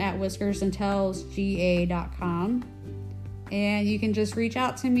Caitlin@whiskersandtailsga.com. And you can just reach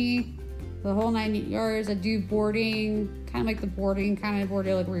out to me, the whole 9 yards. I do boarding, kind of like the boarding kind of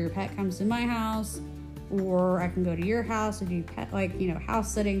boarding, like where your pet comes to my house, or I can go to your house and do pet, like, you know,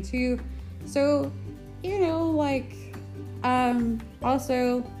 house sitting too. So, you know, like,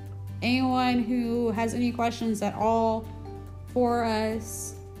 also anyone who has any questions at all for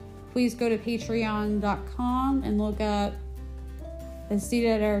us, please go to patreon.com and look up a seat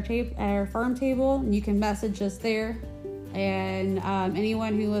at our farm table, and you can message us there. And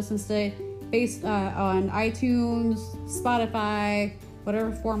anyone who listens to it based on iTunes, Spotify,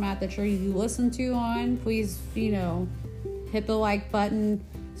 whatever format that you listen to on, please, you know, hit the like button,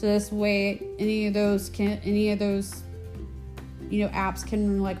 so this way any of those you know, apps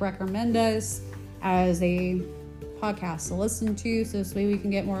can like recommend us as a podcasts to listen to, so this way we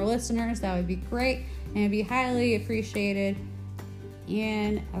can get more listeners. That would be great and it'd be highly appreciated.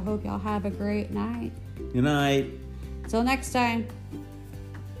 And I hope y'all have a great night. Good night. Till next time.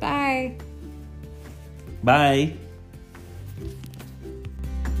 Bye. Bye.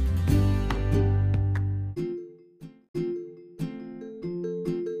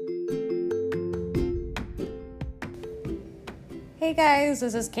 Hey guys,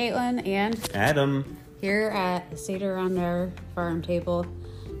 this is Caitlin and Adam. Here at Cedar Under Farm Table.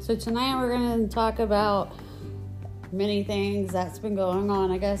 So tonight we're going to talk about many things that's been going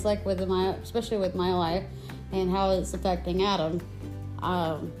on, I guess, like especially with my life and how it's affecting Adam.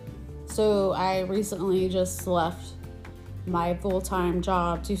 So I recently just left my full-time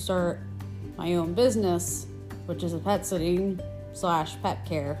job to start my own business, which is a pet sitting / pet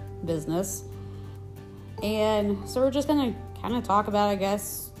care business. And so we're just going to kind of talk about, I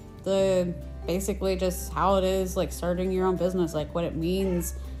guess, basically just how it is, like, starting your own business, like what it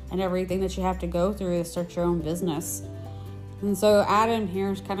means and everything that you have to go through to start your own business. And so Adam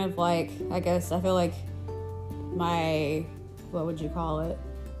here is kind of like, I guess, I feel like my, what would you call it?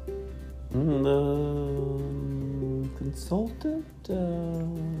 Consultant?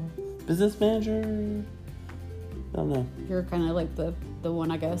 Business manager? I don't know. You're kind of like the one,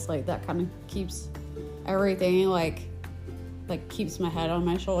 I guess, like that kind of keeps everything, like keeps my head on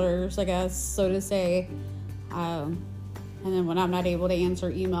my shoulders, I guess, so to say. And then when I'm not able to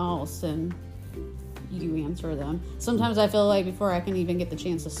answer emails, then you answer them. Sometimes I feel like before I can even get the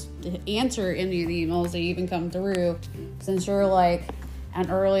chance to answer any of the emails that even come through, since you're like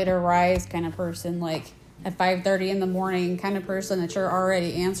an early to rise kind of person, like at 5:30 in the morning kind of person, that you're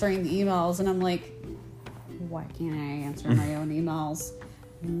already answering the emails, and I'm like, why can't I answer my own emails?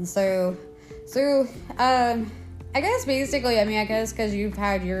 And so I guess basically, I guess because you've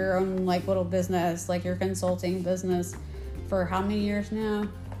had your own like little business, like your consulting business, for how many years now?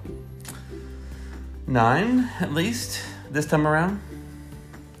 9, at least, this time around.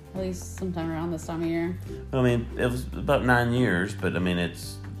 At least sometime around this time of year. I mean, it was about 9 years, but I mean,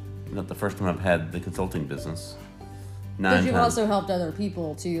 it's not the first time I've had the consulting business. But you've also helped other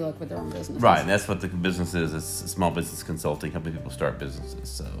people too, like with their own businesses. Right, and that's what the business is. It's small business consulting, helping people start businesses.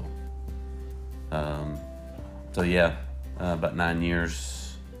 So yeah, about 9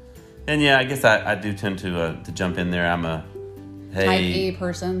 years. And yeah, I guess I do tend to jump in there. I'm a type A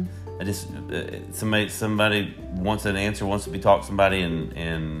person. I just somebody wants an answer, wants to be talked to somebody,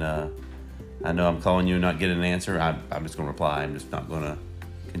 and I know I'm calling you and not getting an answer. I'm just going to reply. I'm just not going to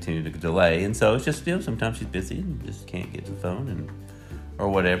continue to delay. And so it's just, sometimes she's busy and just can't get to the phone or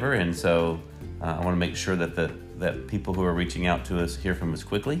whatever. And so I want to make sure that people who are reaching out to us hear from us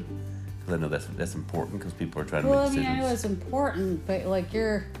quickly, because I know that's important, because people are trying to make decisions. I know it's important, but like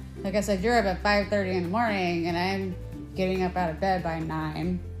I said, you're up at 5:30 in the morning, and I'm getting up out of bed by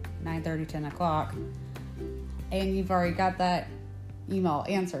 9:30, 10 o'clock, and you've already got that email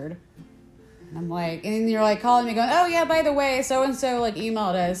answered. And I'm like, and you're like calling me going, oh yeah, by the way, so-and-so like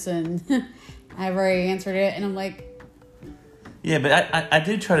emailed us, and I've already answered it, and I'm like, yeah, but I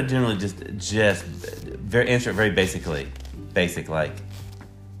do try to generally just answer it very basic, like,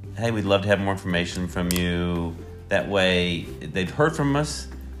 hey, we'd love to have more information from you. That way, they've heard from us,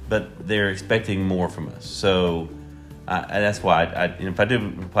 but they're expecting more from us. So that's why if I do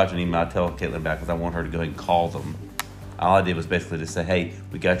reply to an email, I tell Caitlin back, because I want her to go ahead and call them. All I did was basically to say, hey,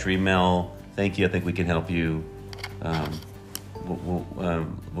 we got your email. Thank you. I think we can help you. We'll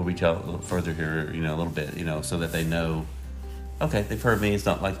reach out a little further here, a little bit, so that they know, okay, they've heard me. It's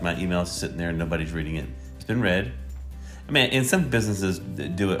not like my email is sitting there and nobody's reading it. It's been read. I mean, and some businesses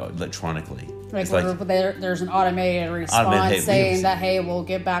do it electronically. Like there's an automated response saying that, hey, we'll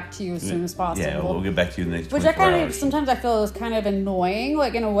get back to you as soon as possible. Yeah, we'll get back to you in the next 24 hours. Which I hours. Sometimes I feel is kind of annoying.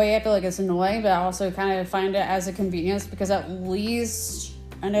 Like, in a way, I feel like it's annoying, but I also kind of find it as a convenience, because at least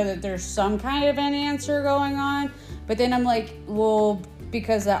I know that there's some kind of an answer going on. But then I'm like, well,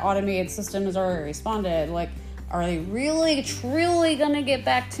 because that automated system has already responded, like, are they really, truly going to get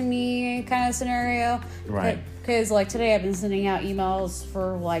back to me kind of scenario? Right. Because, like, today I've been sending out emails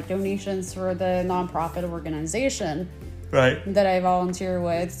for, like, donations for the nonprofit organization. Right. That I volunteer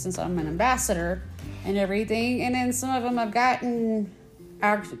with, since I'm an ambassador and everything. And then some of them a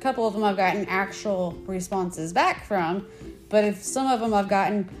couple of them I've gotten actual responses back from. But if some of them I've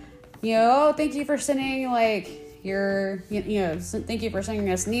gotten, thank you for sending, like, thank you for sending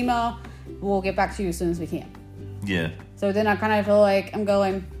us an email. We'll get back to you as soon as we can. Yeah. So then I kind of feel like I'm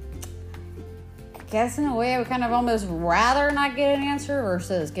going, guess in a way I would kind of almost rather not get an answer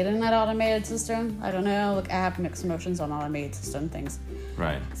versus getting that automated system. I don't know. Like, I have mixed emotions on automated system things.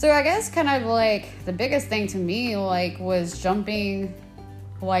 Right. So I guess kind of like the biggest thing to me, like, was jumping,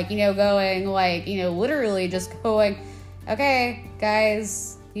 like, you know, going, like, you know, literally just going, okay,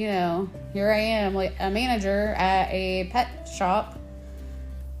 guys, you know, here I am, like, a manager at a pet shop.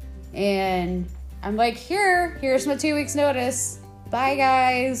 And I'm like, here's my 2 weeks notice. Bye,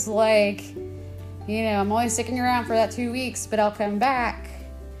 guys. Like, you know, I'm only sticking around for that 2 weeks, but I'll come back.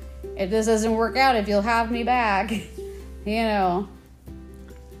 If this doesn't work out, if you'll have me back, you know.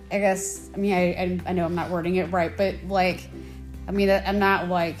 I guess, I mean, I know I'm not wording it right, but, like, I mean, I'm not,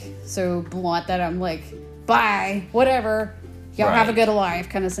 like, so blunt that I'm like, bye, whatever. Y'all have a good life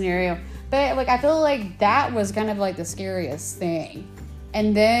kind of scenario. But, like, I feel like that was kind of, like, the scariest thing.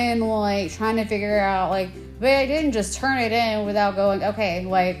 And then, like, trying to figure out, like, but I didn't just turn it in without going, okay,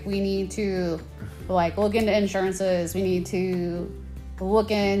 like, we need to, like, look into insurances. We need to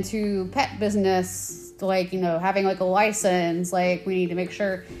look into pet business, like, you know, having, like, a license. Like, we need to make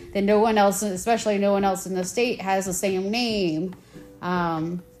sure that no one else, especially no one else in the state, has the same name.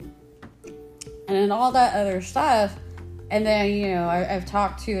 And then all that other stuff. And then, you know, I've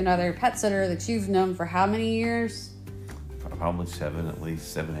talked to another pet sitter that you've known for how many years? Probably at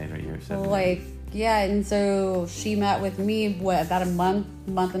least 7, 8 years. 7, like, 8. yeah, and so she met with me, about a month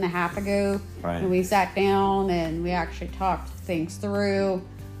and a half ago. Right. And we sat down and we actually talked things through,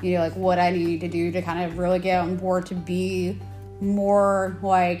 you know, like what I needed to do to kind of really get on board to be more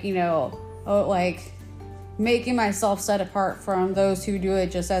like, you know, like making myself set apart from those who do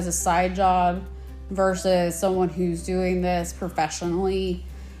it just as a side job versus someone who's doing this professionally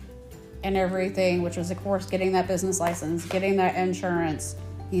and everything, which was, of course, getting that business license, getting that insurance,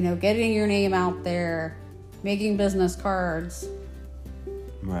 you know, getting your name out there, making business cards,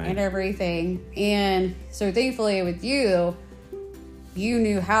 right, and everything. And so thankfully with you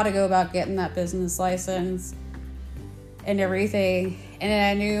knew how to go about getting that business license and everything. And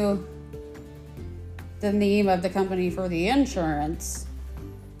then I knew the name of the company for the insurance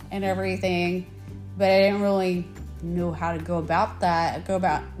and everything, but I didn't really know how to go about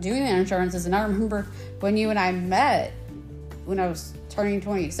doing the insurances. And I remember when you and I met, when I was turning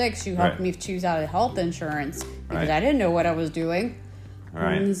 26, you helped me choose out a health insurance because I didn't know what I was doing.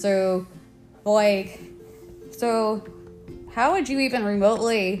 Right. And so, like, how would you even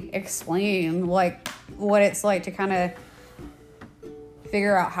remotely explain, like, what it's like to kind of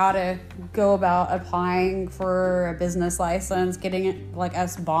figure out how to go about applying for a business license, getting it, like,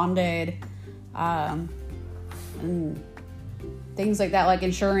 us bonded, and things like that, like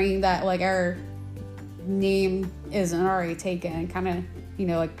ensuring that, like, our name isn't already taken, kind of, you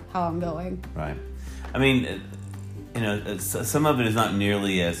know, like how I'm going. Right. I mean, you know, some of it is not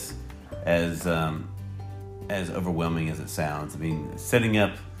nearly as overwhelming as it sounds. I mean, setting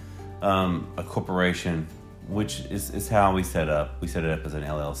up a corporation, which is how we set up. We set it up as an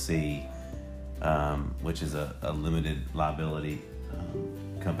LLC, which is a limited liability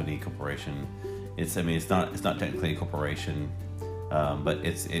company corporation. It's not technically a corporation, but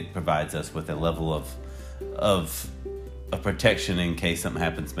it provides us with a level of protection in case something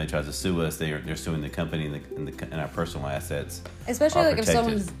happens. Somebody tries to sue us, they're suing the company and our personal assets. Especially like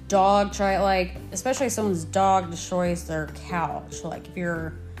protected. Especially if someone's dog destroys their couch. Like if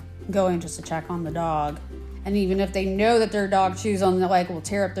you're going just to check on the dog, and even if they know that their dog chews on will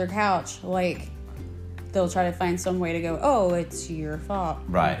tear up their couch, like they'll try to find some way to go, oh, it's your fault,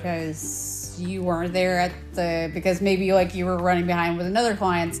 right? Because you weren't there because maybe like you were running behind with another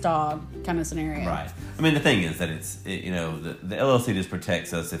client's dog, kind of scenario. Right. I mean, the thing is that the LLC just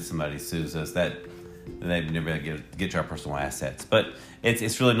protects us if somebody sues us. That they never get to our personal assets. But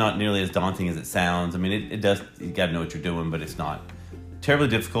it's really not nearly as daunting as it sounds. I mean, it does. You got to know what you're doing, but it's not terribly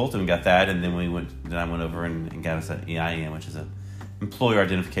difficult. And we got that, and then I went over and got us an EIN, which is an employer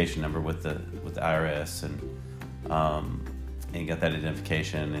identification number with the IRS, and got that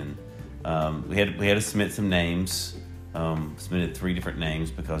identification. And we had to submit some names. Submitted 3 different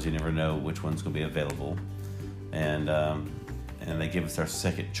names because you never know which one's going to be available, and they gave us our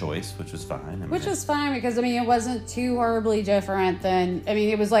second choice, which was fine. Which was fine because it wasn't too horribly different than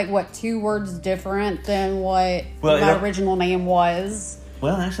it was like 2 words different than what my original name was.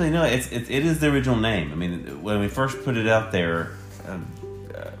 Well, actually, no, it is the original name. I mean, when we first put it out there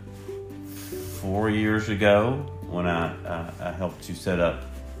 4 years ago, when I helped you set up,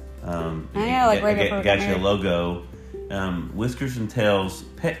 got you a logo. Whiskers and Tails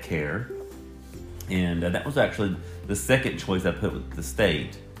Pet Care, and that was actually the second choice I put with the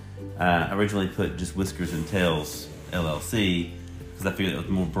state. I originally put just Whiskers and Tails LLC, because I feel it was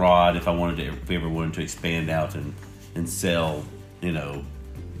more broad. If we ever wanted to expand out and sell,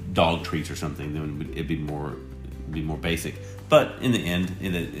 dog treats or something, then it'd be more basic. But in the end,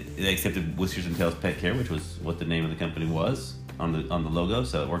 they accepted Whiskers and Tails Pet Care, which was what the name of the company was on the logo,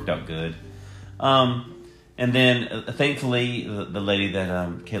 so it worked out good. And then, thankfully, the lady that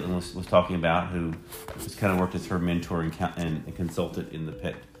Caitlin was talking about, who just kind of worked as her mentor and consultant in the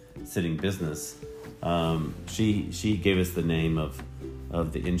pet sitting business, she gave us the name of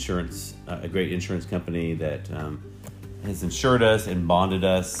the insurance, a great insurance company that has insured us and bonded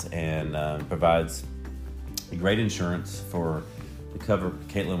us and provides great insurance to cover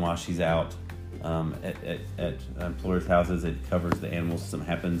Caitlin while she's out at employers' houses. It covers the animals if something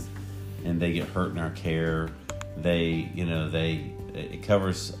happens and they get hurt in our care. It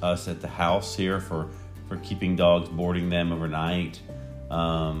covers us at the house here for keeping dogs, boarding them overnight.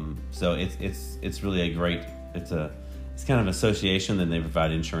 So it's really a great, it's kind of an association, then they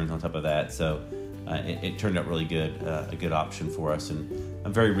provide insurance on top of that. So it turned out really good, a good option for us, and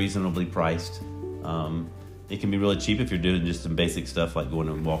very reasonably priced. It can be really cheap if you're doing just some basic stuff like going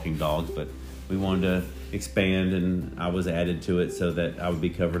and walking dogs, but we wanted to expand, and I was added to it so that I would be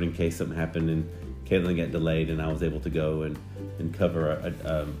covered in case something happened and Caitlin got delayed, and I was able to go and cover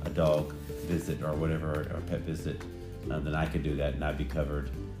a dog visit or whatever, or a pet visit. Then I could do that, and I'd be covered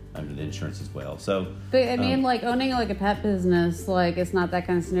under the insurance as well. So, but I mean, owning a pet business, it's not that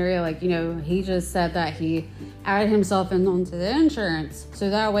kind of scenario. He just said that he added himself onto the insurance, so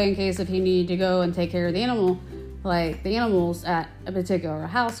that way, in case if he needed to go and take care of the animal, the animals at a particular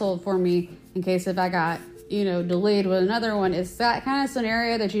household for me, in case if I got delayed with another one, it's that kind of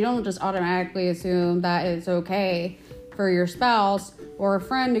scenario that you don't just automatically assume that it's okay for your spouse or a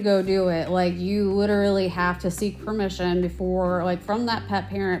friend to go do it. You literally have to seek permission before, from that pet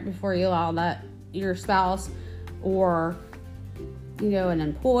parent before you allow that your spouse or an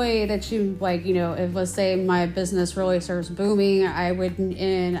employee that you if let's say my business really starts booming, I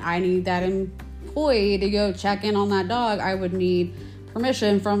need that employee to go check in on that dog. I would need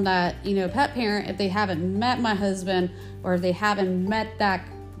permission from that pet parent if they haven't met my husband or if they haven't met that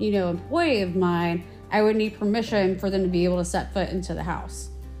employee of mine. I would need permission for them to be able to set foot into the house,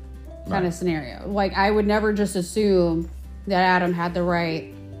 kind of scenario. I would never just assume that Adam had the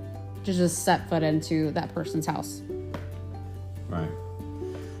right to just set foot into that person's house. Right.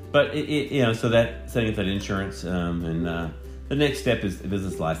 But so that setting up that insurance, and the next step is a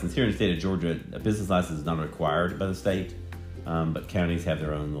business license. Here in the state of Georgia, a business license is not required by the state, but counties have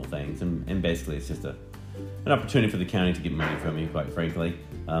their own little things, and basically it's just an opportunity for the county to get money from you. Quite frankly,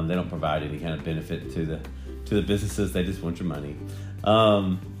 they don't provide any kind of benefit to the businesses. They just want your money,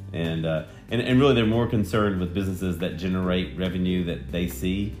 and really they're more concerned with businesses that generate revenue that they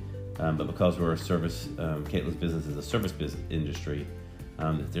see. But because we're a service, Caitlin's business is a service business industry,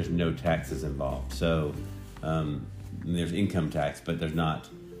 there's no taxes involved. So there's income tax, but there's not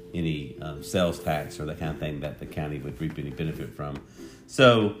any sales tax or that kind of thing that the county would reap any benefit from.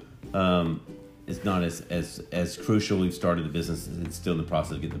 So it's not as crucial. We've started the business. It's still in the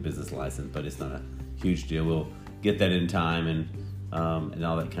process of getting the business license, but it's not a huge deal. We'll get that in time and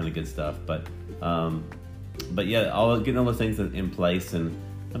all that kind of good stuff. But yeah, getting all those things in place.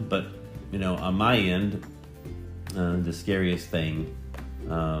 But on my end, the scariest thing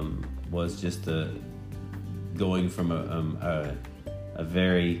was just going from a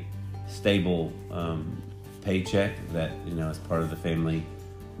very stable paycheck that is part of the family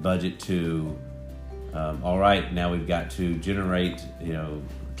budget to all right, now we've got to generate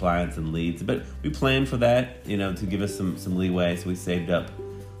clients and leads. But we planned for that to give us some leeway, so we saved up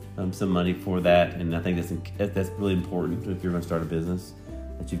some money for that. And I think that's really important if you're going to start a business,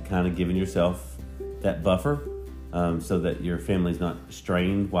 that you've kind of given yourself that buffer, so that your family's not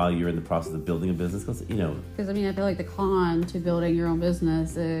strained while you're in the process of building a business. Because I feel like the con to building your own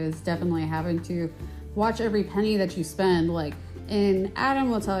business is definitely having to watch every penny that you spend. And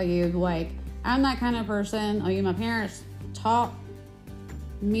Adam will tell you, I'm that kind of person. My parents taught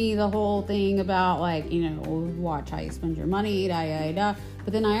me the whole thing about watch how you spend your money, da da da.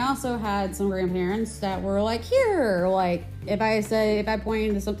 But then I also had some grandparents that were here, if I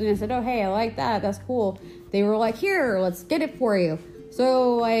pointed to something and said, oh hey, I like that, that's cool, they were here, let's get it for you.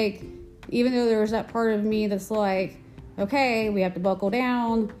 So even though there was that part of me that's okay, we have to buckle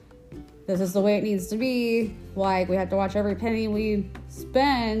down, this is the way it needs to be, we have to watch every penny we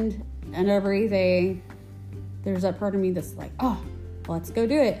spend and everything, there's that part of me that's oh, let's go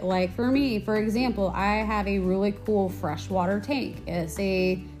do it. For me, for example, I have a really cool freshwater tank. It's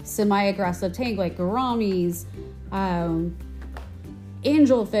a semi-aggressive tank, gouramis,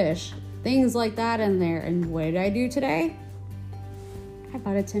 angelfish, things like that in there. And what did I do today? I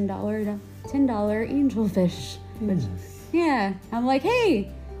bought a $10 angelfish. Which, yeah, I'm like,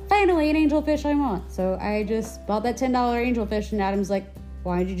 hey, finally an angelfish I want. So I just bought that $10 angelfish, and Adam's like,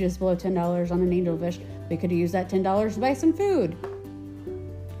 why did you just blow $10 on an angelfish? We could have used that $10 to buy some food.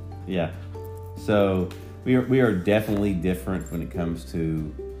 Yeah. So we are definitely different when it comes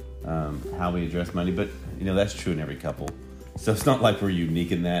to how we address money, but that's true in every couple. So it's not like we're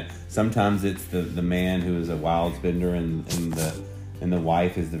unique in that. Sometimes it's the man who is a wild spender, and the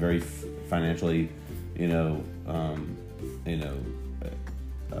wife is the very financially,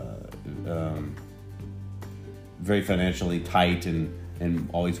 very financially tight and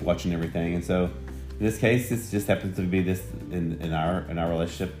always watching everything. And so in this case, this just happens to be this in our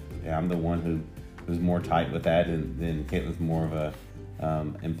relationship. I'm the one who's more tight with that, and then Caitlin's more of a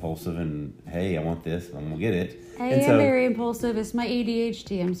impulsive, and hey, I want this, I'm gonna get it. I am very impulsive. It's my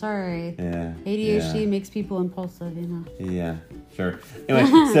ADHD. I'm sorry. Yeah. ADHD makes people impulsive, Yeah, sure. But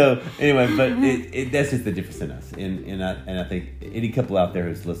that's just the difference in us. And I think any couple out there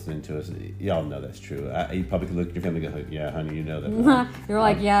who's listening to us, y'all know that's true. You probably could look at your family and go, yeah, honey, you know that. You're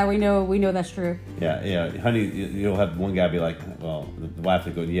like, yeah, we know that's true. Yeah, honey, you'll have one guy be like, well, the wife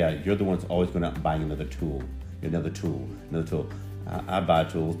will go, yeah, you're the one that's always going out and buying another tool. I buy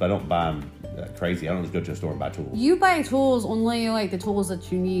tools, but I don't buy them crazy. I don't just go to a store and buy tools. You buy tools only like the tools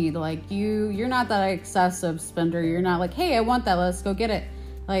that you need. Like you're not that excessive spender. You're not like, hey, I want that. Let's go get it.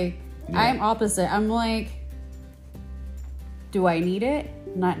 Like I'm opposite. I'm like, do I need it?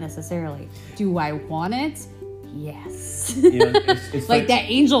 Not necessarily. Do I want it? Yes. It's like that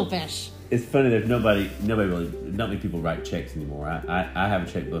angelfish. It's funny. There's not many people write checks anymore. I have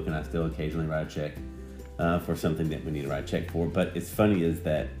a checkbook, and I still occasionally write a check. For something that we need to write a check for. But it's funny is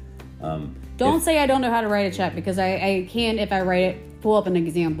that... don't say I don't know how to write a check, because I can if I write it, pull up an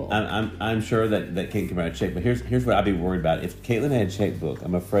example. I'm sure that Kate can write a check, but here's what I'd be worried about. If Caitlin had a checkbook,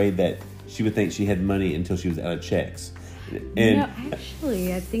 I'm afraid that she would think she had money until she was out of checks. And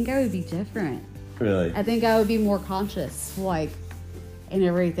actually, I think I would be different. Really? I think I would be more conscious, and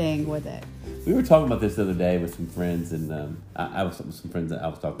everything with it. We were talking about this the other day with some friends, and I was with some friends that I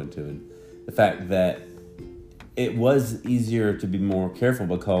was talking to, and the fact that it was easier to be more careful,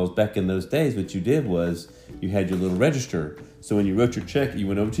 because back in those days, what you did was you had your little register. So when you wrote your check, you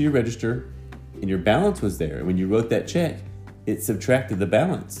went over to your register, and your balance was there. And when you wrote that check, it subtracted the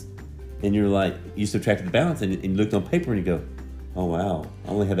balance. And you subtracted the balance, and you looked on paper, and you go, oh, wow, I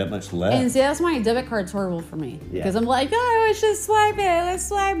only have that much left. And see, that's why a debit card's horrible for me. Yeah. Because I'm like, oh, let's just swipe it. Let's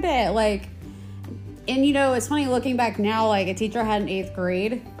swipe it. And it's funny looking back now, a teacher I had in 8th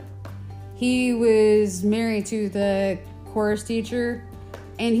grade. He was married to the chorus teacher,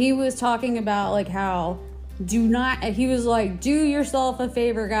 and he was talking about how he was like, do yourself a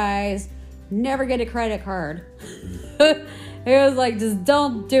favor, guys, never get a credit card. He was like, just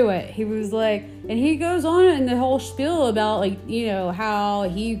don't do it. He was like, and he goes on in the whole spiel about how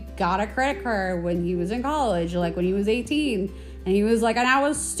he got a credit card when he was in college, when he was 18, and he was like, and I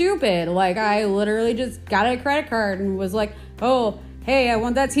was stupid. I literally just got a credit card and was like, oh, hey, I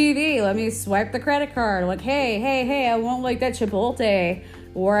want that TV. Let me swipe the credit card. Hey, I want that Chipotle.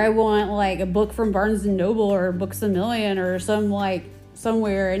 Or I want a book from Barnes & Noble or Books A Million or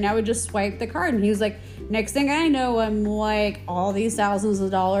somewhere. And I would just swipe the card. And he was like, next thing I know, I'm all these thousands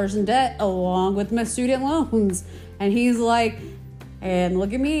of dollars in debt along with my student loans. And he's like, and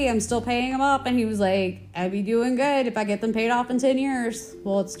look at me, I'm still paying them up. And he was like, I'd be doing good if I get them paid off in 10 years.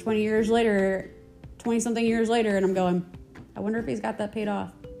 Well, it's 20 something years later. And I'm going, I wonder if he's got that paid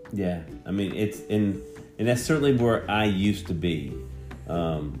off. Yeah, I mean, and that's certainly where I used to be.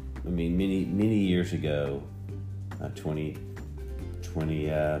 Many years ago,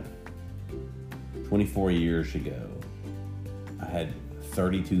 24 years ago, I had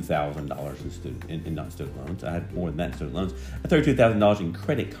 $32,000 in not student loans. I had more than that in student loans. I had $32,000 in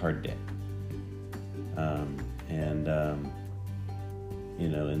credit card debt. And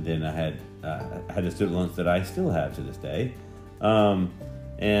then I had the student loans that I still have to this day.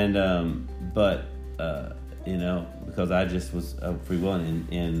 Because I just was free willing,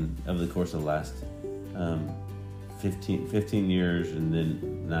 and over the course of the last 15 years and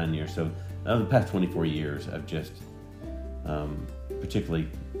then 9 years. So over the past 24 years, I've just, particularly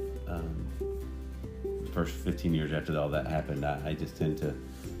the first 15 years after all that happened, I just tend to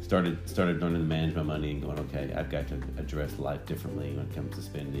started learning to manage my money and going, okay, I've got to address life differently when it comes to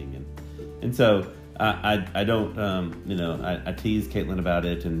spending, and so I don't I tease Caitlin about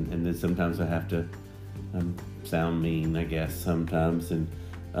it, and then sometimes I have to sound mean, I guess, sometimes, and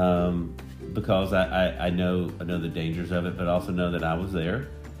because I know the dangers of it, but also know that I was there,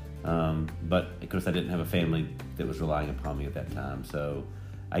 But of course, I didn't have a family that was relying upon me at that time. So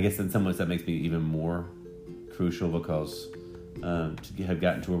I guess in some ways that makes me even more crucial because to have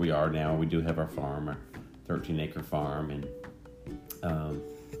gotten to where we are now, we do have our farm, our 13-acre farm, and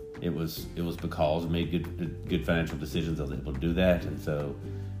it was because I made good financial decisions. I was able to do that, and so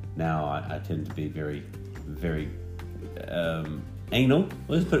now I tend to be very, very anal.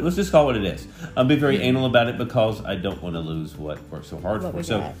 Let's just call it what it is. I'll be very anal about it because I don't want to lose what worked so hard for.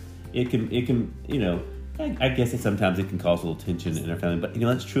 So it can I guess sometimes it can cause a little tension in our family, but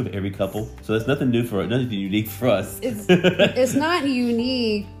that's true of every couple. So it's nothing new nothing unique for us. It's not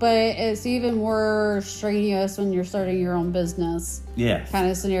unique, but it's even more strenuous when you're starting your own business. Yeah.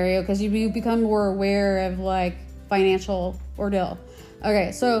 Kind of scenario because you become more aware of like financial ordeal.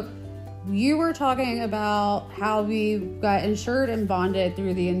 Okay, so you were talking about how we got insured and bonded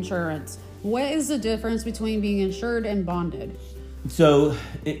through the insurance. What is the difference between being insured and bonded? So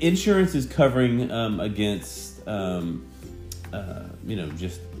insurance is covering against just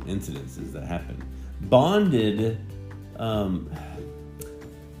incidences that happen. Bonded,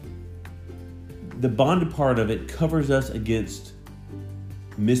 the bonded part of it covers us against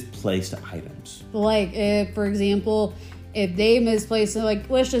misplaced items. Like if, for example, if they misplace it, like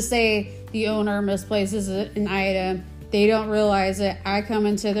let's just say the owner misplaces an item, they don't realize it. I come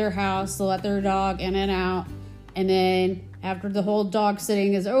into their house to let their dog in and out, and then after the whole dog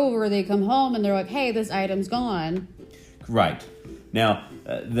sitting is over, they come home and they're like, hey, this item's gone. Right. Now,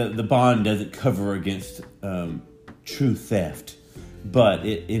 the bond doesn't cover against true theft, but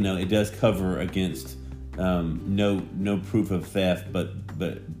it does cover against no proof of theft, but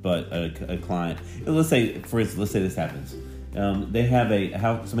a client. Let's say this happens. They have a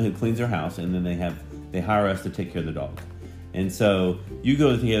house, somebody who cleans their house, and then they hire us to take care of the dog. And so you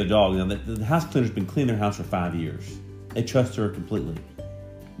go to take care of the dog. Now the house cleaner's been cleaning their house for 5 years. They trust her completely.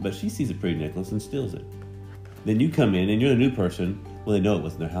 But she sees a pretty necklace and steals it. Then you come in and you're the new person. Well, they know it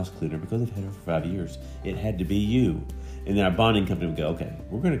wasn't their house cleaner because they've had her for 5 years. It had to be you. And then our bonding company would go, okay,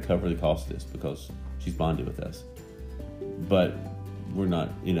 we're going to cover the cost of this because she's bonded with us. But we're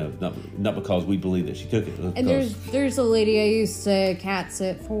not, not because we believe that she took it. And there's a lady I used to cat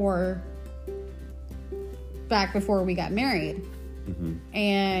sit for back before we got married. Mm-hmm.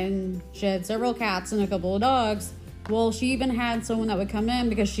 And she had several cats and a couple of dogs. Well, she even had someone that would come in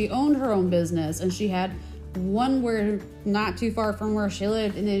because she owned her own business, and she had one where not too far from where she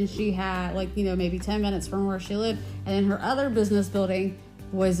lived, and then she had maybe 10 minutes from where she lived, and then her other business building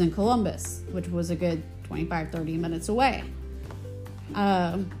was in Columbus, which was a good 25-30 minutes away.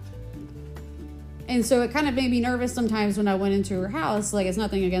 And so it kind of made me nervous sometimes when I went into her house. Like, it's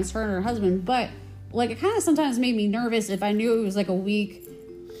nothing against her and her husband, but it kind of sometimes made me nervous if I knew it was like a week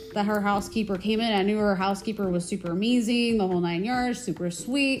that her housekeeper came in. I knew her housekeeper was super amazing, the whole 9 yards, super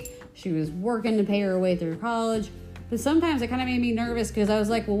sweet. She was working to pay her way through college. But sometimes it kind of made me nervous because I was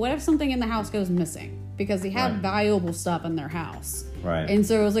like, well, what if something in the house goes missing? Because they have valuable stuff in their house. Right. And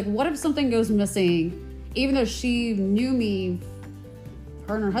so I was like, what if something goes missing? Even though she knew me,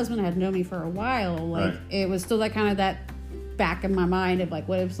 her and her husband had known me for a while. It was still that kind of that back in my mind of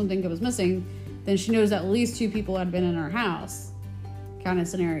what if something goes missing? Then she knows at least 2 people had been in her house. Kind of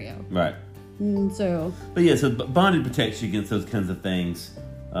scenario. Right. So bonded protects you against those kinds of things,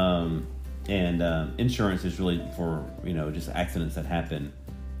 and insurance is really for just accidents that happen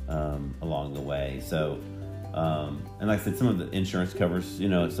along the way. So, and like I said, some of the insurance covers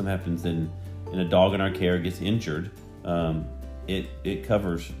if something happens and a dog in our care gets injured, it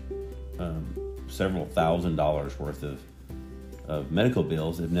covers several $1,000s worth of medical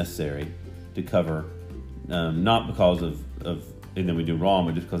bills if necessary to cover, not because of anything we do wrong,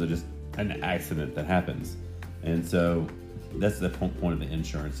 but just because of just an accident that happens. And so that's the point of the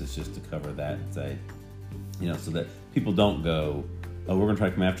insurance, is just to cover that and say, so that people don't go, oh, we're going to try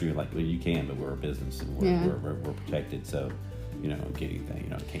to come after you. Like, well, you can, but we're a business and we're protected. So, get anything,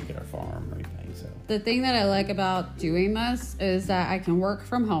 can't get our farm or anything. So the thing that I like about doing this is that I can work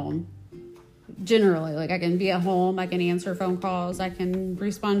from home. Generally, I can be at home, I can answer phone calls, I can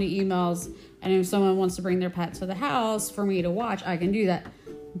respond to emails, and if someone wants to bring their pet to the house for me to watch, I can do that.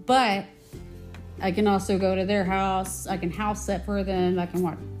 But I can also go to their house, I can house sit for them, I can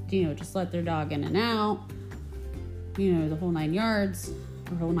watch, just let their dog in and out, the whole 9 yards,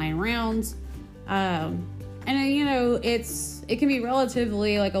 or whole 9 rounds. And it can be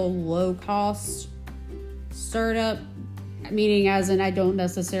relatively a low cost startup. Meaning as in I don't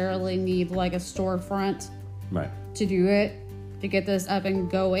necessarily need a storefront to do it, to get this up and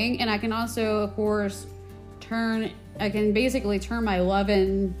going. And I can also, of course, basically turn my love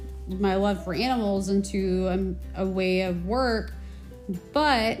for animals into a way of work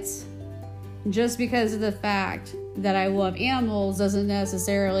But just because of the fact that I love animals doesn't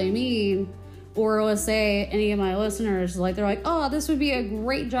necessarily mean, or let's say any of my listeners, like, they're like, oh, this would be a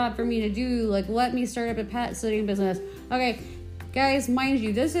great job for me to do. Like, let me start up a pet sitting business. Okay, guys, mind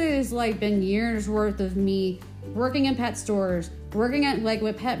you, this has like been years worth of me working in pet stores, working at like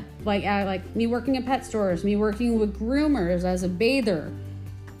with pet, like me working in pet stores, me working with groomers as a bather,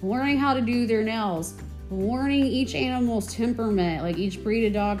 learning how to do their nails, learning each animal's temperament, like each breed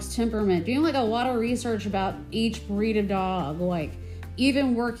of dog's temperament, doing like a lot of research about each breed of dog, like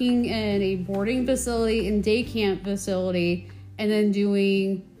even working in a boarding facility and day camp facility, and then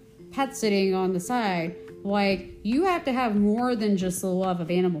doing pet sitting on the side. Like, you have to have more than just the love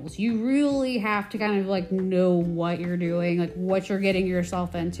of animals. You really have to kind of like know what you're doing, like what you're getting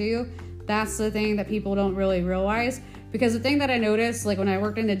yourself into. That's the thing that people don't really realize. Because the thing that I noticed, like when I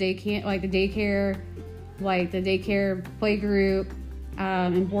worked in the day camp, like the daycare play group,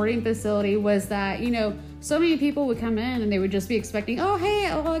 and boarding facility, was that, you know, so many people would come in and they would just be expecting, oh,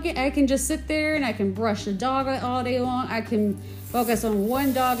 hey, I can just sit there and I can brush the dog all day long. I can focus on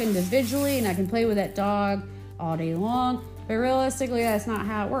one dog individually and I can play with that dog all day long. But realistically, that's not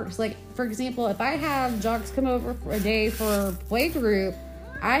how it works. Like, for example, if I have dogs come over for a day for play group,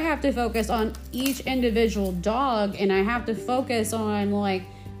 I have to focus on each individual dog, and I have to focus on like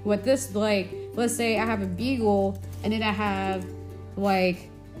what this, like, let's say I have a beagle and then I have like,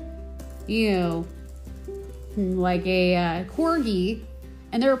 you know, like a corgi,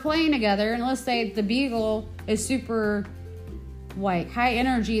 and they're playing together, and let's say the beagle is super like high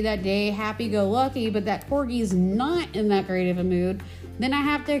energy that day, happy-go-lucky, but that corgi is not in that great of a mood, then I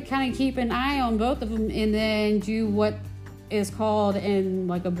have to kind of keep an eye on both of them and then do what is called in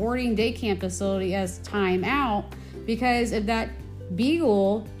like a boarding day camp facility as time out. Because if that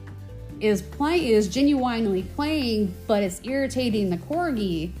beagle is genuinely playing but it's irritating the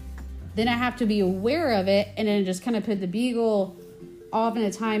corgi, then I have to be aware of it and then just kind of put the beagle off in a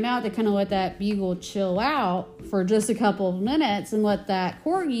timeout to kind of let that beagle chill out for just a couple of minutes and let that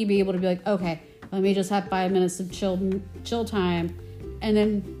corgi be able to be like, okay, let me just have 5 minutes of chill time, and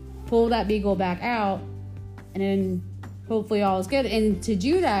then pull that beagle back out, and then hopefully all is good. And to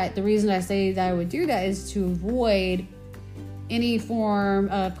do that, the reason I say that I would do that is to avoid any form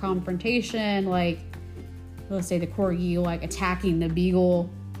of confrontation, like let's say the corgi like attacking the beagle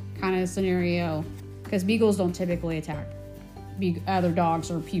kind of scenario, because beagles don't typically attack other dogs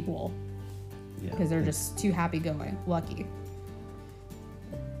or people, because they're just too happy-go-lucky.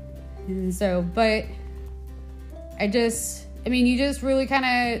 And so, but you just really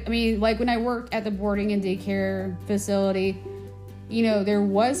kind of, like when I worked at the boarding and daycare facility, you know, there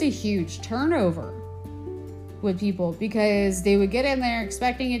was a huge turnover with people, because they would get in there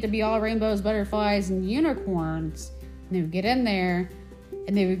expecting it to be all rainbows, butterflies, and unicorns, and they would get in there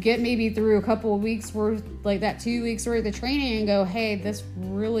and they would get maybe through a couple of weeks worth, like that 2 weeks worth of training, and go, hey, this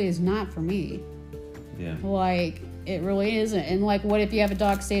really is not for me. Yeah. Like, it really isn't. And like, what if you have a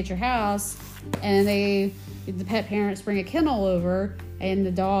dog stay at your house and the pet parents bring a kennel over and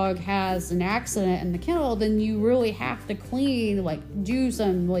the dog has an accident in the kennel? Then you really have to clean, like do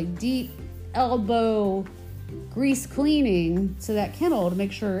some like deep elbow grease cleaning to that kennel to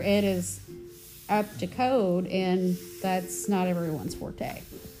make sure it is up to code, and that's not everyone's forte.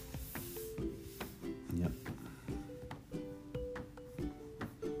 Yep.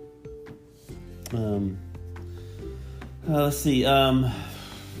 Let's see. So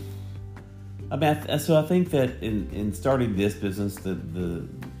I think that in starting this business, the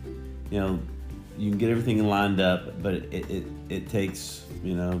you know, you can get everything lined up, but it takes,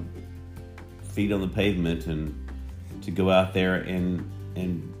 you know, feet on the pavement and to go out there and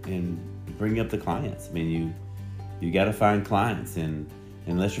bring up the clients. I mean, you got to find clients, and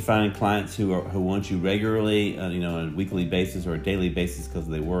unless you're finding clients who want you regularly, you know, on a weekly basis or a daily basis because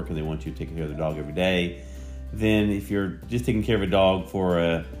they work and they want you to take care of their dog every day, then if you're just taking care of a dog for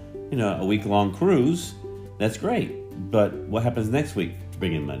a week-long cruise, that's great. But what happens next week to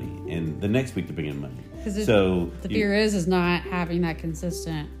bring in money, and the next week to bring in money? So the fear is not having that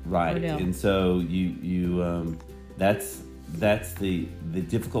consistent right ordeal. And so you that's the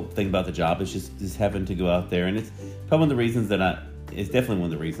difficult thing about the job, is just having to go out there. And it's probably it's definitely one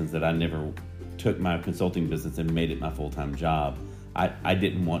of the reasons that I never took my consulting business and made it my full-time job. I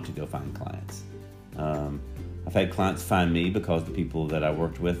didn't want to go find clients. I've had clients find me because the people that I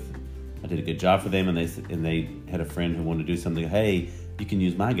worked with, I did a good job for them, and they had a friend who wanted to do something. Hey, you can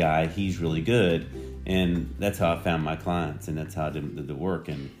use my guy, he's really good. And that's how I found my clients, and that's how I did the work.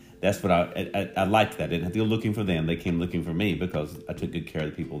 And that's what I liked that. I didn't have to go looking for them. They came looking for me because I took good care of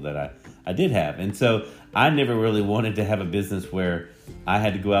the people that I did have. And so I never really wanted to have a business where I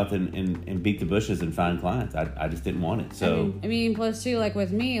had to go out and beat the bushes and find clients. I just didn't want it. So I mean, plus too, like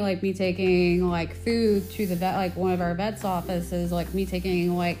with me, like me taking like food to the vet, like one of our vet's offices, like me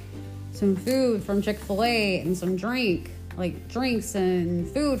taking like some food from Chick-fil-A and some drinks and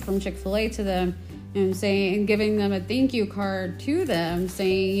food from Chick-fil-A to them, and saying and giving them a thank you card to them,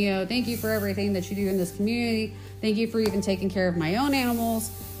 saying, you know, thank you for everything that you do in this community. Thank you for even taking care of my own animals.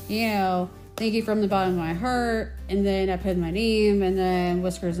 You know, thank you from the bottom of my heart. And then I put my name and then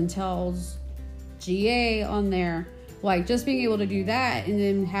Whiskers and Tails GA on there. Like just being able to do that and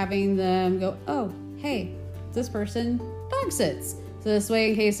then having them go, oh, hey, this person dog sits. So this way,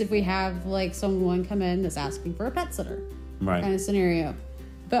 in case if we have like someone come in that's asking for a pet sitter, right, kind of scenario.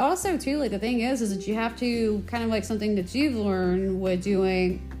 But also too, like the thing is that you have to kind of like something that you've learned with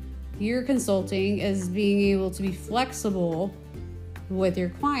doing your consulting is being able to be flexible with your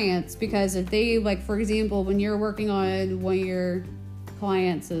clients, because if they, like for example, when you're working on one of your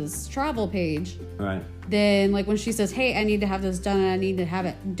clients' travel page, right, then like when she says, hey, I need to have this done and I need to have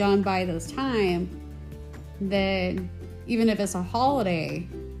it done by this time, then even if it's a holiday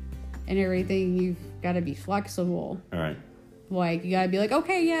and everything, you've got to be flexible. all right. Like, you got to be like,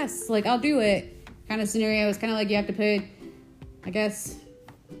 okay, yes, like, I'll do it. Kind of scenario. It's kind of like you have to put, I guess,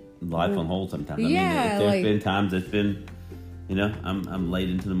 life on hold sometimes. Yeah, I mean, there's like, been times it's been, you know, I'm late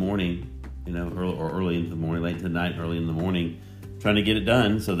into the morning, you know, early into the morning, late into the night, early in the morning, trying to get it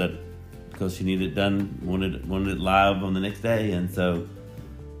done so that, because she needed it done, wanted it live on the next day. And so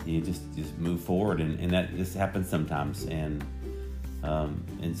you just move forward, and that just happens sometimes. And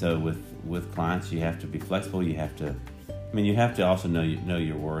so with clients, you have to be flexible. You have to, I mean, you have to also know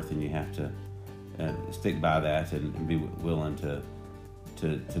your worth, and you have to stick by that and be willing to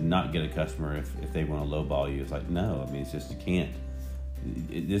not get a customer if they want to lowball you. It's like, no, I mean, it's just, you can't.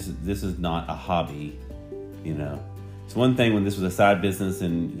 This is not a hobby, you know. It's one thing when this was a side business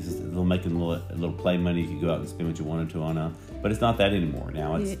and it's just making a little play money. You could go out and spend what you wanted to on a, but it's not that anymore.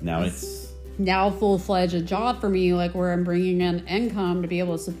 Now it's now full-fledged job for me, like where I'm bringing in income to be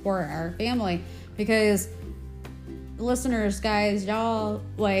able to support our family. Because listeners, guys, y'all,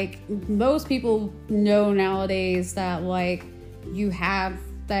 like, most people know nowadays that like you have,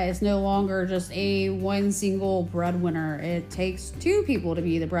 that it's no longer just a one single breadwinner. It takes two people to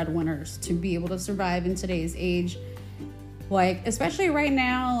be the breadwinners to be able to survive in today's age. Like, especially right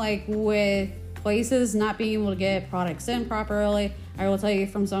now, like with places not being able to get products in properly. I will tell you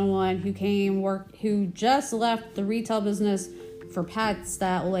from someone who just left the retail business for pets,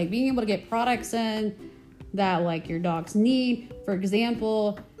 that like being able to get products in that like your dogs need. For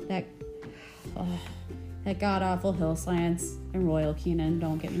example, that god awful Hill Science and Royal Canin,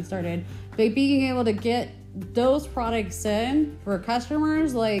 don't get me started. But being able to get those products in for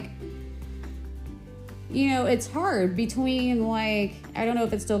customers, like, you know, it's hard between, like, I don't know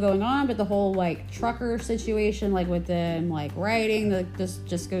if it's still going on, but the whole like trucker situation, like with them like writing, this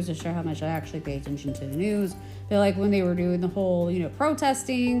just goes to show how much I actually pay attention to the news. But like when they were doing the whole, you know,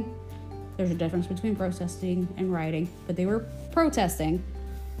 protesting, there's a difference between protesting and rioting, but they were protesting,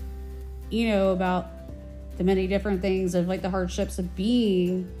 you know, about the many different things of like the hardships of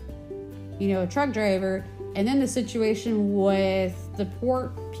being, you know, a truck driver. And then the situation with the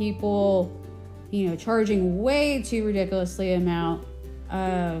port people, you know, charging way too ridiculously amount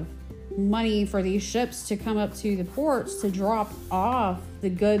of money for these ships to come up to the ports to drop off the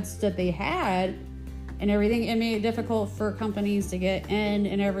goods that they had and everything. It made it difficult for companies to get in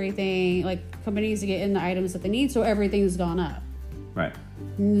and everything, like companies to get in the items that they need. So everything's gone up. right.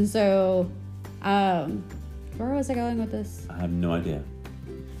 And so, where was I going with this? I have no idea.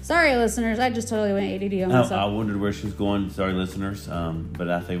 Sorry, listeners. I just totally went ADD on myself. I wondered where she was going. Sorry, listeners. But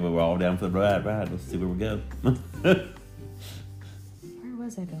I think we were all down for the ride. Let's see where we go. Where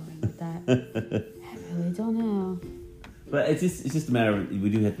was I going with that? I really don't know. But it's just a matter of, we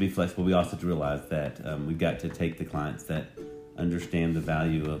do have to be flexible. We also have to realize that we've got to take the clients that understand the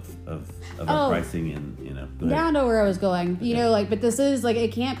value of our pricing, and, you know. Now I know where I was going. You know, like, but this is like,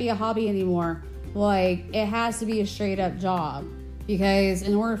 it can't be a hobby anymore. Like, it has to be a straight up job, because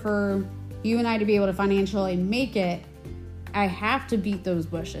in order for you and I to be able to financially make it, I have to beat those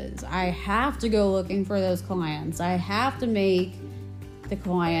bushes. I have to go looking for those clients. I have to make the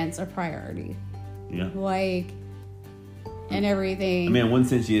clients a priority. Yeah. Like, and everything. I mean, in one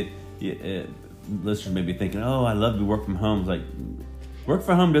sense, you listeners may be thinking, "Oh, I love to work from home." It's like, work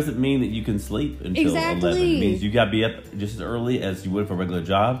from home doesn't mean that you can sleep until 11. It means you got to be up just as early as you would for a regular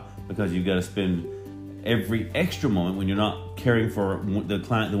job, because you got to spend every extra moment when you're not caring for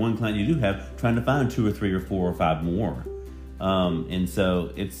the one client you do have, trying to find 2 or 3 or 4 or 5 more. And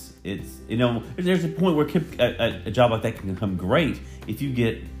so it's there's a point where a job like that can become great if you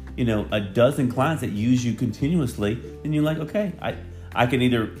get a dozen clients that use you continuously. Then you're like, okay, I can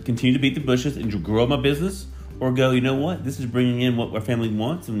either continue to beat the bushes and grow my business, or go, you know what, this is bringing in what our family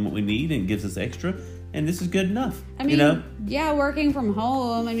wants and what we need and gives us extra, and this is good enough. I mean, yeah, working from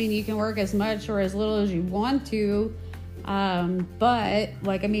home, I mean, you can work as much or as little as you want to, but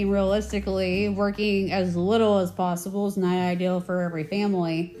realistically, working as little as possible is not ideal for every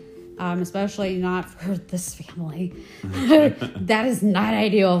family, especially not for this family. That is not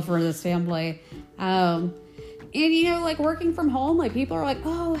ideal for this family. And, working from home, people are like,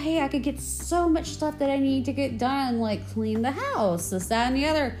 oh, hey, I could get so much stuff that I need to get done, clean the house, this, that, and the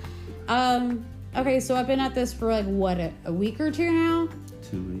other. Okay, so I've been at this for, a week or two now?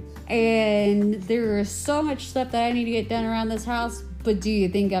 2 weeks. And there is so much stuff that I need to get done around this house, but do you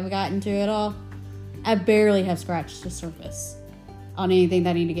think I've gotten to it all? I barely have scratched the surface on anything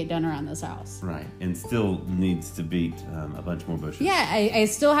that I need to get done around this house. Right, and still needs to beat a bunch more bushes. Yeah, I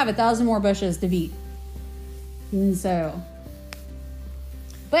still have 1,000 more bushes to beat. And so,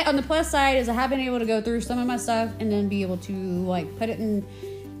 but on the plus side is I have been able to go through some of my stuff and then be able to put it in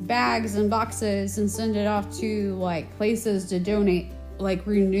bags and boxes and send it off to places to donate,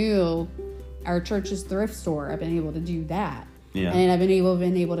 Renew, our church's thrift store. I've been able to do that. Yeah. And I've been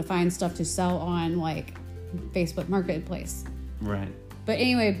able to find stuff to sell on Facebook Marketplace. Right. But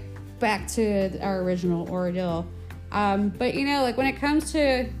anyway, back to our original ordeal. But when it comes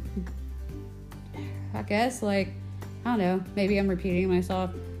to, I guess, I don't know, maybe I'm repeating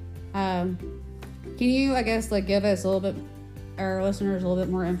myself. Can you, give us a little bit, our listeners, a little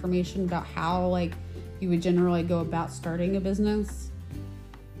bit more information about how, you would generally go about starting a business?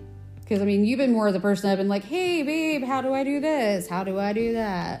 Because, you've been more the person that have been like, hey, babe, how do I do this? How do I do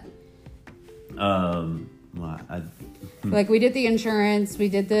that? We did the insurance, we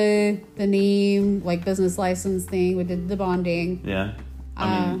did the name, business license thing, we did the bonding. Yeah.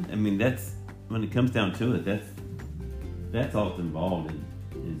 I mean, that's, when it comes down to it, that's all that's involved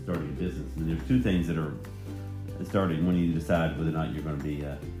in starting a business. And there's two things that are starting when you decide whether or not you're going to be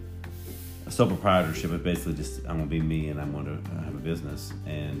a sole proprietorship. It's basically just, I'm going to be me and I'm going to have a business.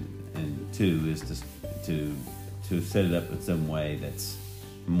 And two is to set it up in some way that's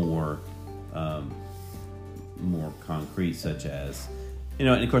more concrete, such as, and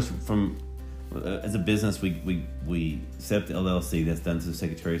of course from as a business we set up the LLC. That's done through the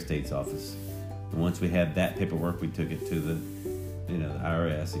Secretary of State's office. And once we had that paperwork, we took it to the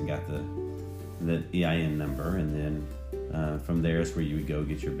IRS and got the EIN number, and then from there is where you would go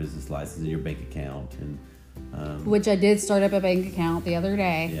get your business license and your bank account, and which I did start up a bank account the other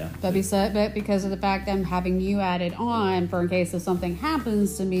day. Yeah. But because of the fact that I'm having you added on, for in case if something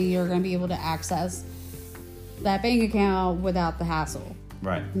happens to me, you're going to be able to access that bank account without the hassle.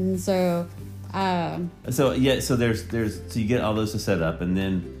 Right. And so. So you get all those to set up, and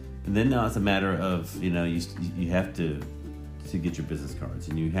then now it's a matter of you have to get your business cards,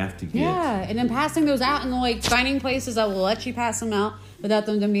 and you have to get and then passing those out and finding places that will let you pass them out without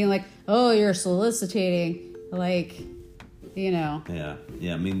them being like, oh, you're soliciting, Yeah.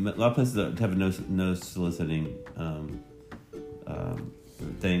 I mean, a lot of places have no soliciting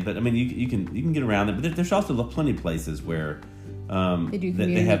thing, but I mean, you can get around it. But there's also plenty of places where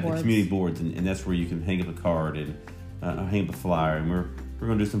they have the community boards, and that's where you can hang up a card and hang up a flyer. And we're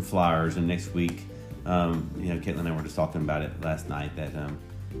going to do some flyers, and next week, Caitlin and I were just talking about it last night that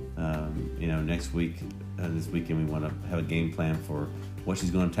next week, this weekend, we want to have a game plan for what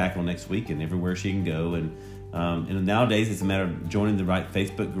she's going to tackle next week and everywhere she can go. And nowadays, it's a matter of joining the right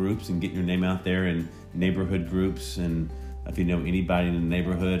Facebook groups and getting your name out there in neighborhood groups. And if you know anybody in the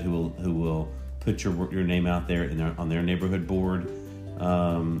neighborhood who will put your name out there on their neighborhood board,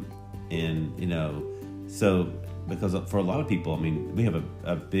 so because for a lot of people, I mean, we have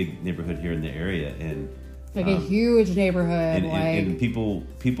a big neighborhood here in the area, and a huge neighborhood, and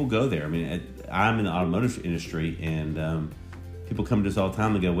people go there. I mean, I'm in the automotive industry, and people come to us all the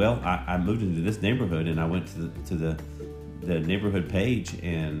time and go, well, I moved into this neighborhood, and I went to the neighborhood page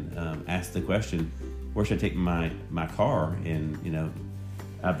and asked the question, where should I take my car? And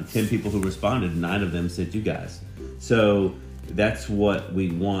out of the 10 people who responded, 9 of them said you guys. So that's what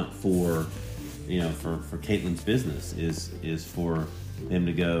we want for Caitlin's business is for them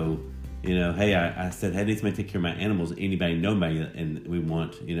to go, hey, I said, hey, I need somebody to take care of my animals. Anybody know me? And we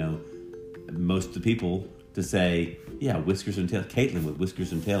want, most of the people to say, yeah, Whiskers and Tails. Caitlin with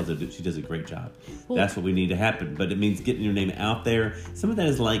Whiskers and Tails, she does a great job. Well, that's what we need to happen. But it means getting your name out there. Some of that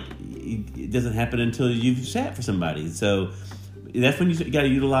is it doesn't happen until you've sat for somebody. So that's when you got to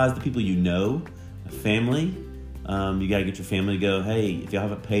utilize the people family, You got to get your family to go, hey, if y'all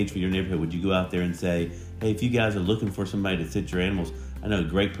have a page for your neighborhood, would you go out there and say, hey, if you guys are looking for somebody to sit your animals, I know a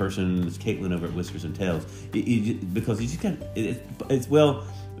great person, it's Caitlin over at Whiskers and Tails. Because you just got, it's well,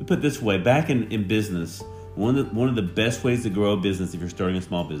 put it this way, back in business, one of the best ways to grow a business if you're starting a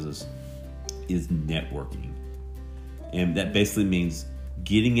small business is networking. And that basically means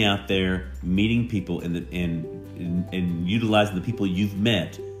getting out there, meeting people, and utilizing the people you've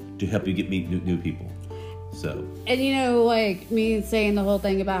met to help you meet new people. So. And like me saying the whole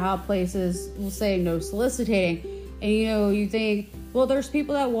thing about how places will say no soliciting, and you think, well, there's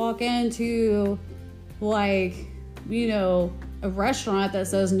people that walk into like a restaurant that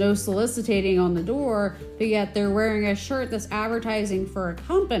says no soliciting on the door, but yet they're wearing a shirt that's advertising for a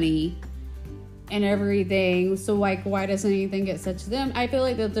company and everything. So like, why doesn't anything get said to them? I feel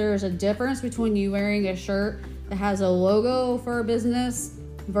like that there's a difference between you wearing a shirt that has a logo for a business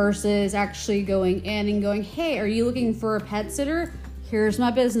versus actually going in and going, hey, are you looking for a pet sitter? Here's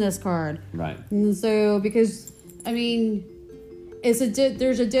my business card. Right. And so, because there's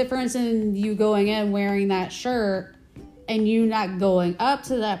a difference in you going in wearing that shirt and you not going up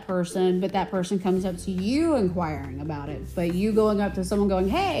to that person, but that person comes up to you inquiring about it. But you going up to someone going,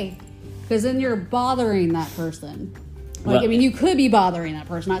 hey, because then you're bothering that person. Like, well, you could be bothering that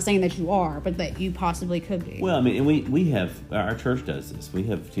person. Not saying that you are, but that you possibly could be. Well, and we have, our church does this. We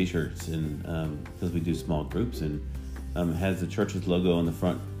have T-shirts, and because we do small groups, and has the church's logo on the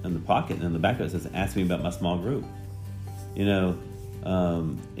front, in the pocket, and on the back of it says, "Ask me about my small group."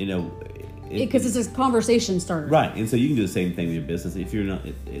 Because it's a conversation starter, right? And so you can do the same thing with your business. If you're not,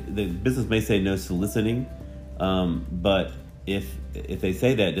 the business may say no soliciting, but if they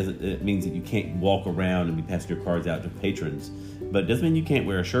say that, it means that you can't walk around and be passing your cards out to patrons. But it doesn't mean you can't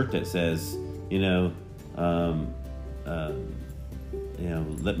wear a shirt that says, let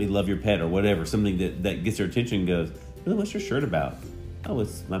me love your pet or whatever, something that gets their attention and goes, really, what's your shirt about? Oh,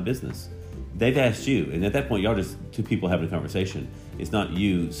 it's my business. They've asked you, and at that point, y'all just two people having a conversation. It's not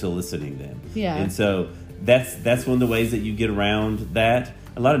you soliciting them. Yeah. And so that's one of the ways that you get around that.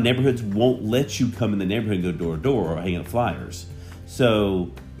 A lot of neighborhoods won't let you come in the neighborhood and go door to door or hang out flyers.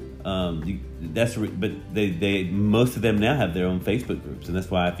 So but they most of them now have their own Facebook groups, and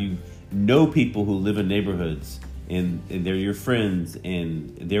that's why if you know people who live in neighborhoods and they're your friends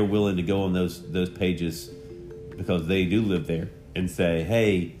and they're willing to go on those pages because they do live there and say,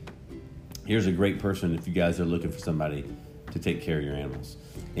 hey, here's a great person if you guys are looking for somebody to take care of your animals.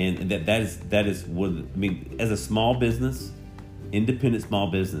 And that is one. As a small business, independent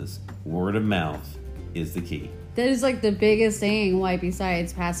small business, word of mouth is the key. That is like the biggest thing, like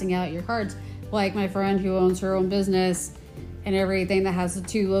besides passing out your cards. Like my friend who owns her own business and everything that has the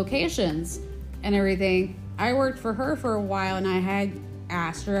 2 locations and everything. I worked for her for a while, and I had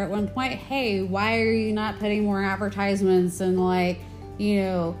asked her at one point, hey, why are you not putting more advertisements? And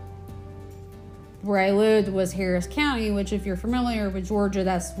where I lived was Harris County, which if you're familiar with Georgia,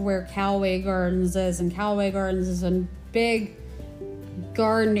 that's where Callaway Gardens is. And Callaway Gardens is a big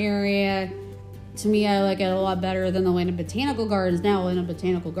garden area. To me, I like it a lot better than the Atlanta Botanical Gardens. Now, Atlanta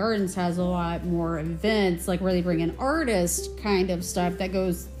Botanical Gardens has a lot more events, like where they bring in artist kind of stuff that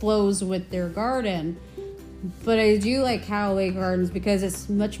flows with their garden. But I do like Callaway Gardens because it's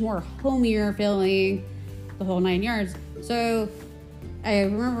much more homier feeling, the whole 9 yards. So I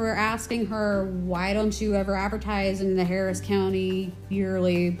remember asking her, why don't you ever advertise in the Harris County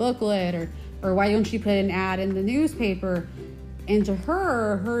yearly booklet, or why don't you put an ad in the newspaper? And to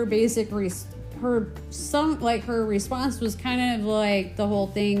her basic her response was kind of like the whole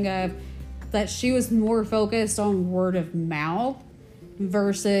thing of that she was more focused on word of mouth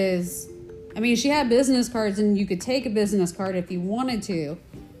versus, she had business cards, and you could take a business card if you wanted to,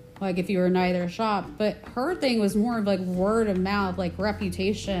 like if you were in either shop, but her thing was more of like word of mouth, like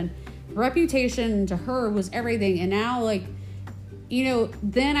reputation to her was everything. And now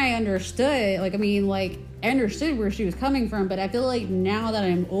then I understood, I understood where she was coming from, but I feel like now that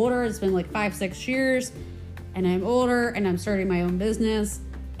I'm older, it's been like 5-6 years, and I'm older, and I'm starting my own business,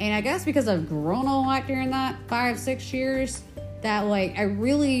 and I guess because I've grown a lot during that 5-6 years, that I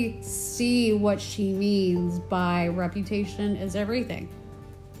really see what she means by reputation is everything.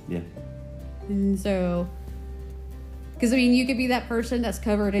 Yeah. And so, because you could be that person that's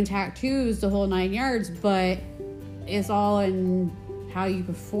covered in tattoos the whole 9 yards, but it's all in how you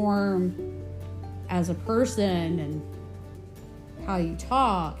perform as a person and how you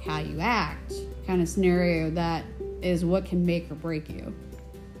talk, how you act, kind of scenario that is what can make or break you.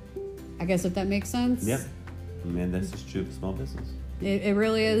 I guess if that makes sense. Yeah. That's just true of small business. It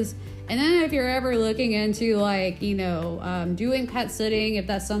really is. And then if you're ever looking into doing pet sitting, if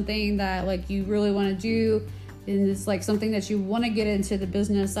that's something that you really want to do, and it's like something that you want to get into the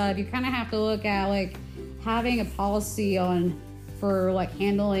business of, you kind of have to look at like having a policy for like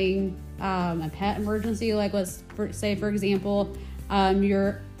handling a pet emergency. Like say for example,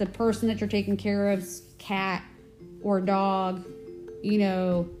 the person that you're taking care of's cat or dog,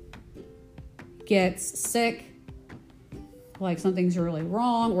 gets sick, like something's really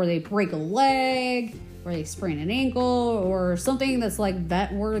wrong, or they break a leg, or they sprain an ankle, or something that's like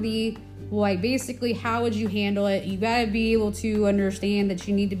vet worthy. Like basically, how would you handle it? You gotta be able to understand that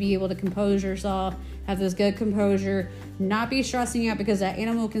you need to be able to compose yourself, have this good composure, not be stressing out, because that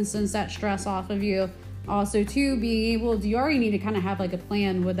animal can sense that stress off of you. Also too, you already need to kind of have like a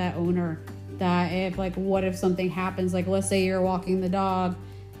plan with that owner, that if like, what if something happens? Like let's say you're walking the dog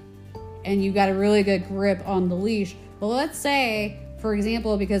and you got a really good grip on the leash. Well, let's say, for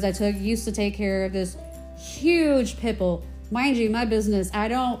example, because I used to take care of this huge pit bull. Mind you, my business, I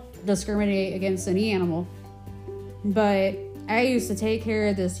don't discriminate against any animal, but I used to take care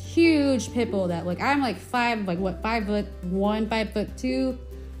of this huge pit bull that like, I'm like 5'1", 5'2",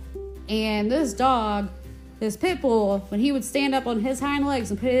 and this dog, this pit bull, when he would stand up on his hind legs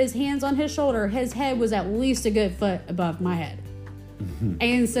and put his hands on his shoulder, his head was at least a good foot above my head.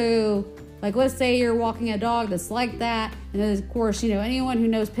 And so, like, let's say you're walking a dog that's like that, and then of course, anyone who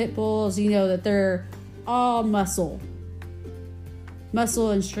knows pit bulls, that they're all muscle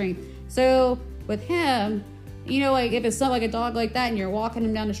and strength. So with him, like if it's not like a dog like that and you're walking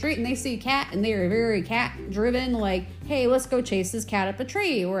him down the street and they see a cat and they are very cat driven, like, hey, let's go chase this cat up a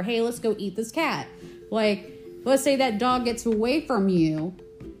tree, or hey, let's go eat this cat. Like, let's say that dog gets away from you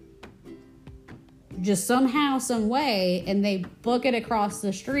just somehow, some way, and they book it across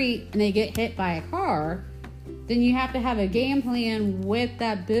the street and they get hit by a car, then you have to have a game plan with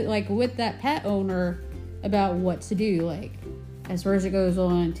that pet owner about what to do. Like, as far as it goes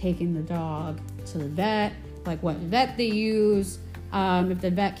on taking the dog to the vet, like what vet they use. If the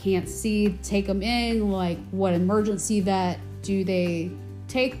vet can't see, take them in, like what emergency vet do they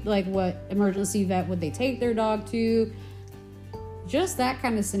take, like what emergency vet would they take their dog to? Just that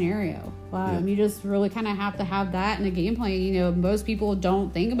kind of scenario. You just really kind of have to have that in a game plan. Most people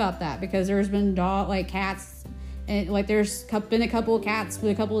don't think about that, because there's been cats, and like there's been a couple of cats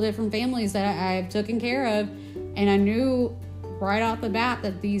with a couple of different families that I've taken care of, and I knew right off the bat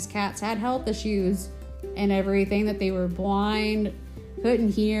that these cats had health issues and everything, that they were blind,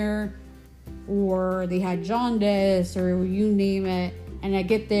 couldn't hear, or they had jaundice, or you name it. And I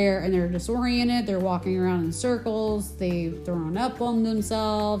get there and they're disoriented, they're walking around in circles, they've thrown up on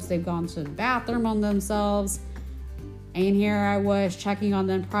themselves, they've gone to the bathroom on themselves. And here I was checking on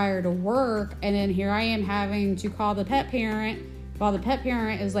them prior to work, and then here I am having to call the pet parent, while the pet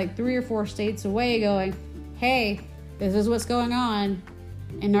parent is like 3 or 4 states away, going, hey, this is what's going on.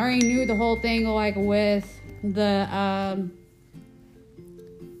 And I already knew the whole thing, like with the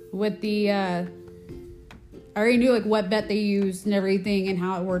I already knew like what vet they used and everything and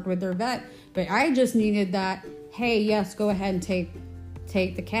how it worked with their vet. But I just needed that, hey, yes, go ahead and take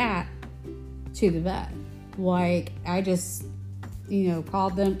the cat to the vet. Like, I just,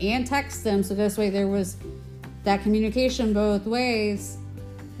 called them and text them, so this way there was that communication both ways.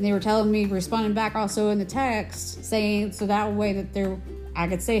 And they were telling me, responding back also in the text, saying, so that way that I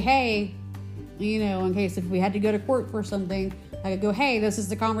could say, hey, in case if we had to go to court for something, I could go, hey, this is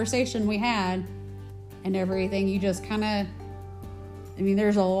the conversation we had. And everything, you just kind of,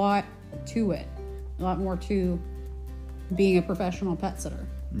 there's a lot to it. A lot more to being a professional pet sitter.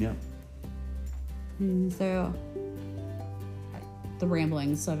 Yeah. And so, the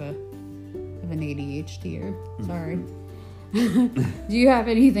ramblings of an ADHDer. Sorry. Do you have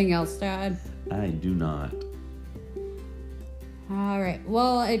anything else to add? I do not. All right.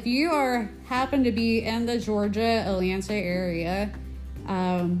 Well, if you happen to be in the Georgia, Atlanta area,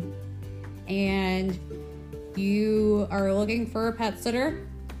 and you are looking for a pet sitter,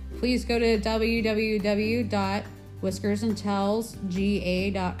 please go to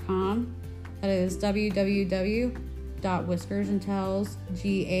www.whiskersandtailsga.com. That is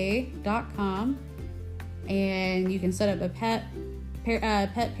www.whiskersandtailsga.com. And you can set up a pet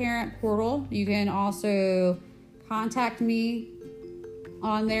parent portal. You can also contact me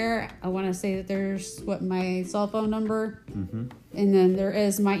on there. I want to say that there's my cell phone number. Mm-hmm. And then there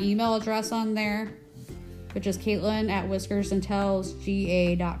is my email address on there, which is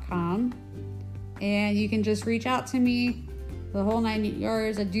Caitlin@whiskersandtailsga.com. And you can just reach out to me, the whole 9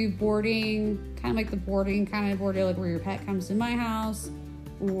 yards. I do boarding, kind of like the boarding kind of boarding, like where your pet comes to my house,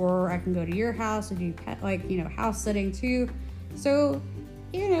 or I can go to your house and do pet, house sitting too. So,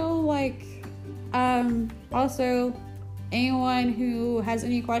 also anyone who has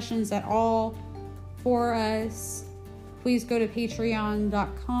any questions at all, for us, please go to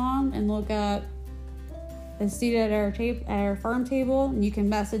patreon.com and look up A Seat at our farm table, and you can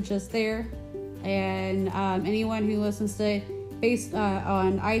message us there. And anyone who listens to it based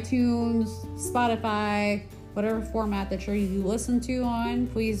on iTunes, Spotify, whatever format that you listen to on,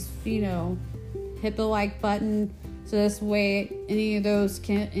 please, hit the like button, so this way any of those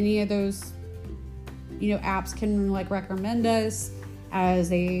apps can recommend us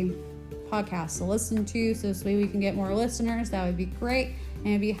as a podcast to listen to, so this way we can get more listeners. That would be great and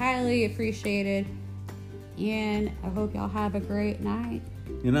it'd be highly appreciated. And I hope y'all have a great night.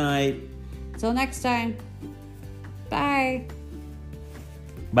 Good night. Till next time. Bye.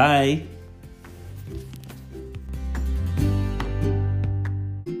 Bye.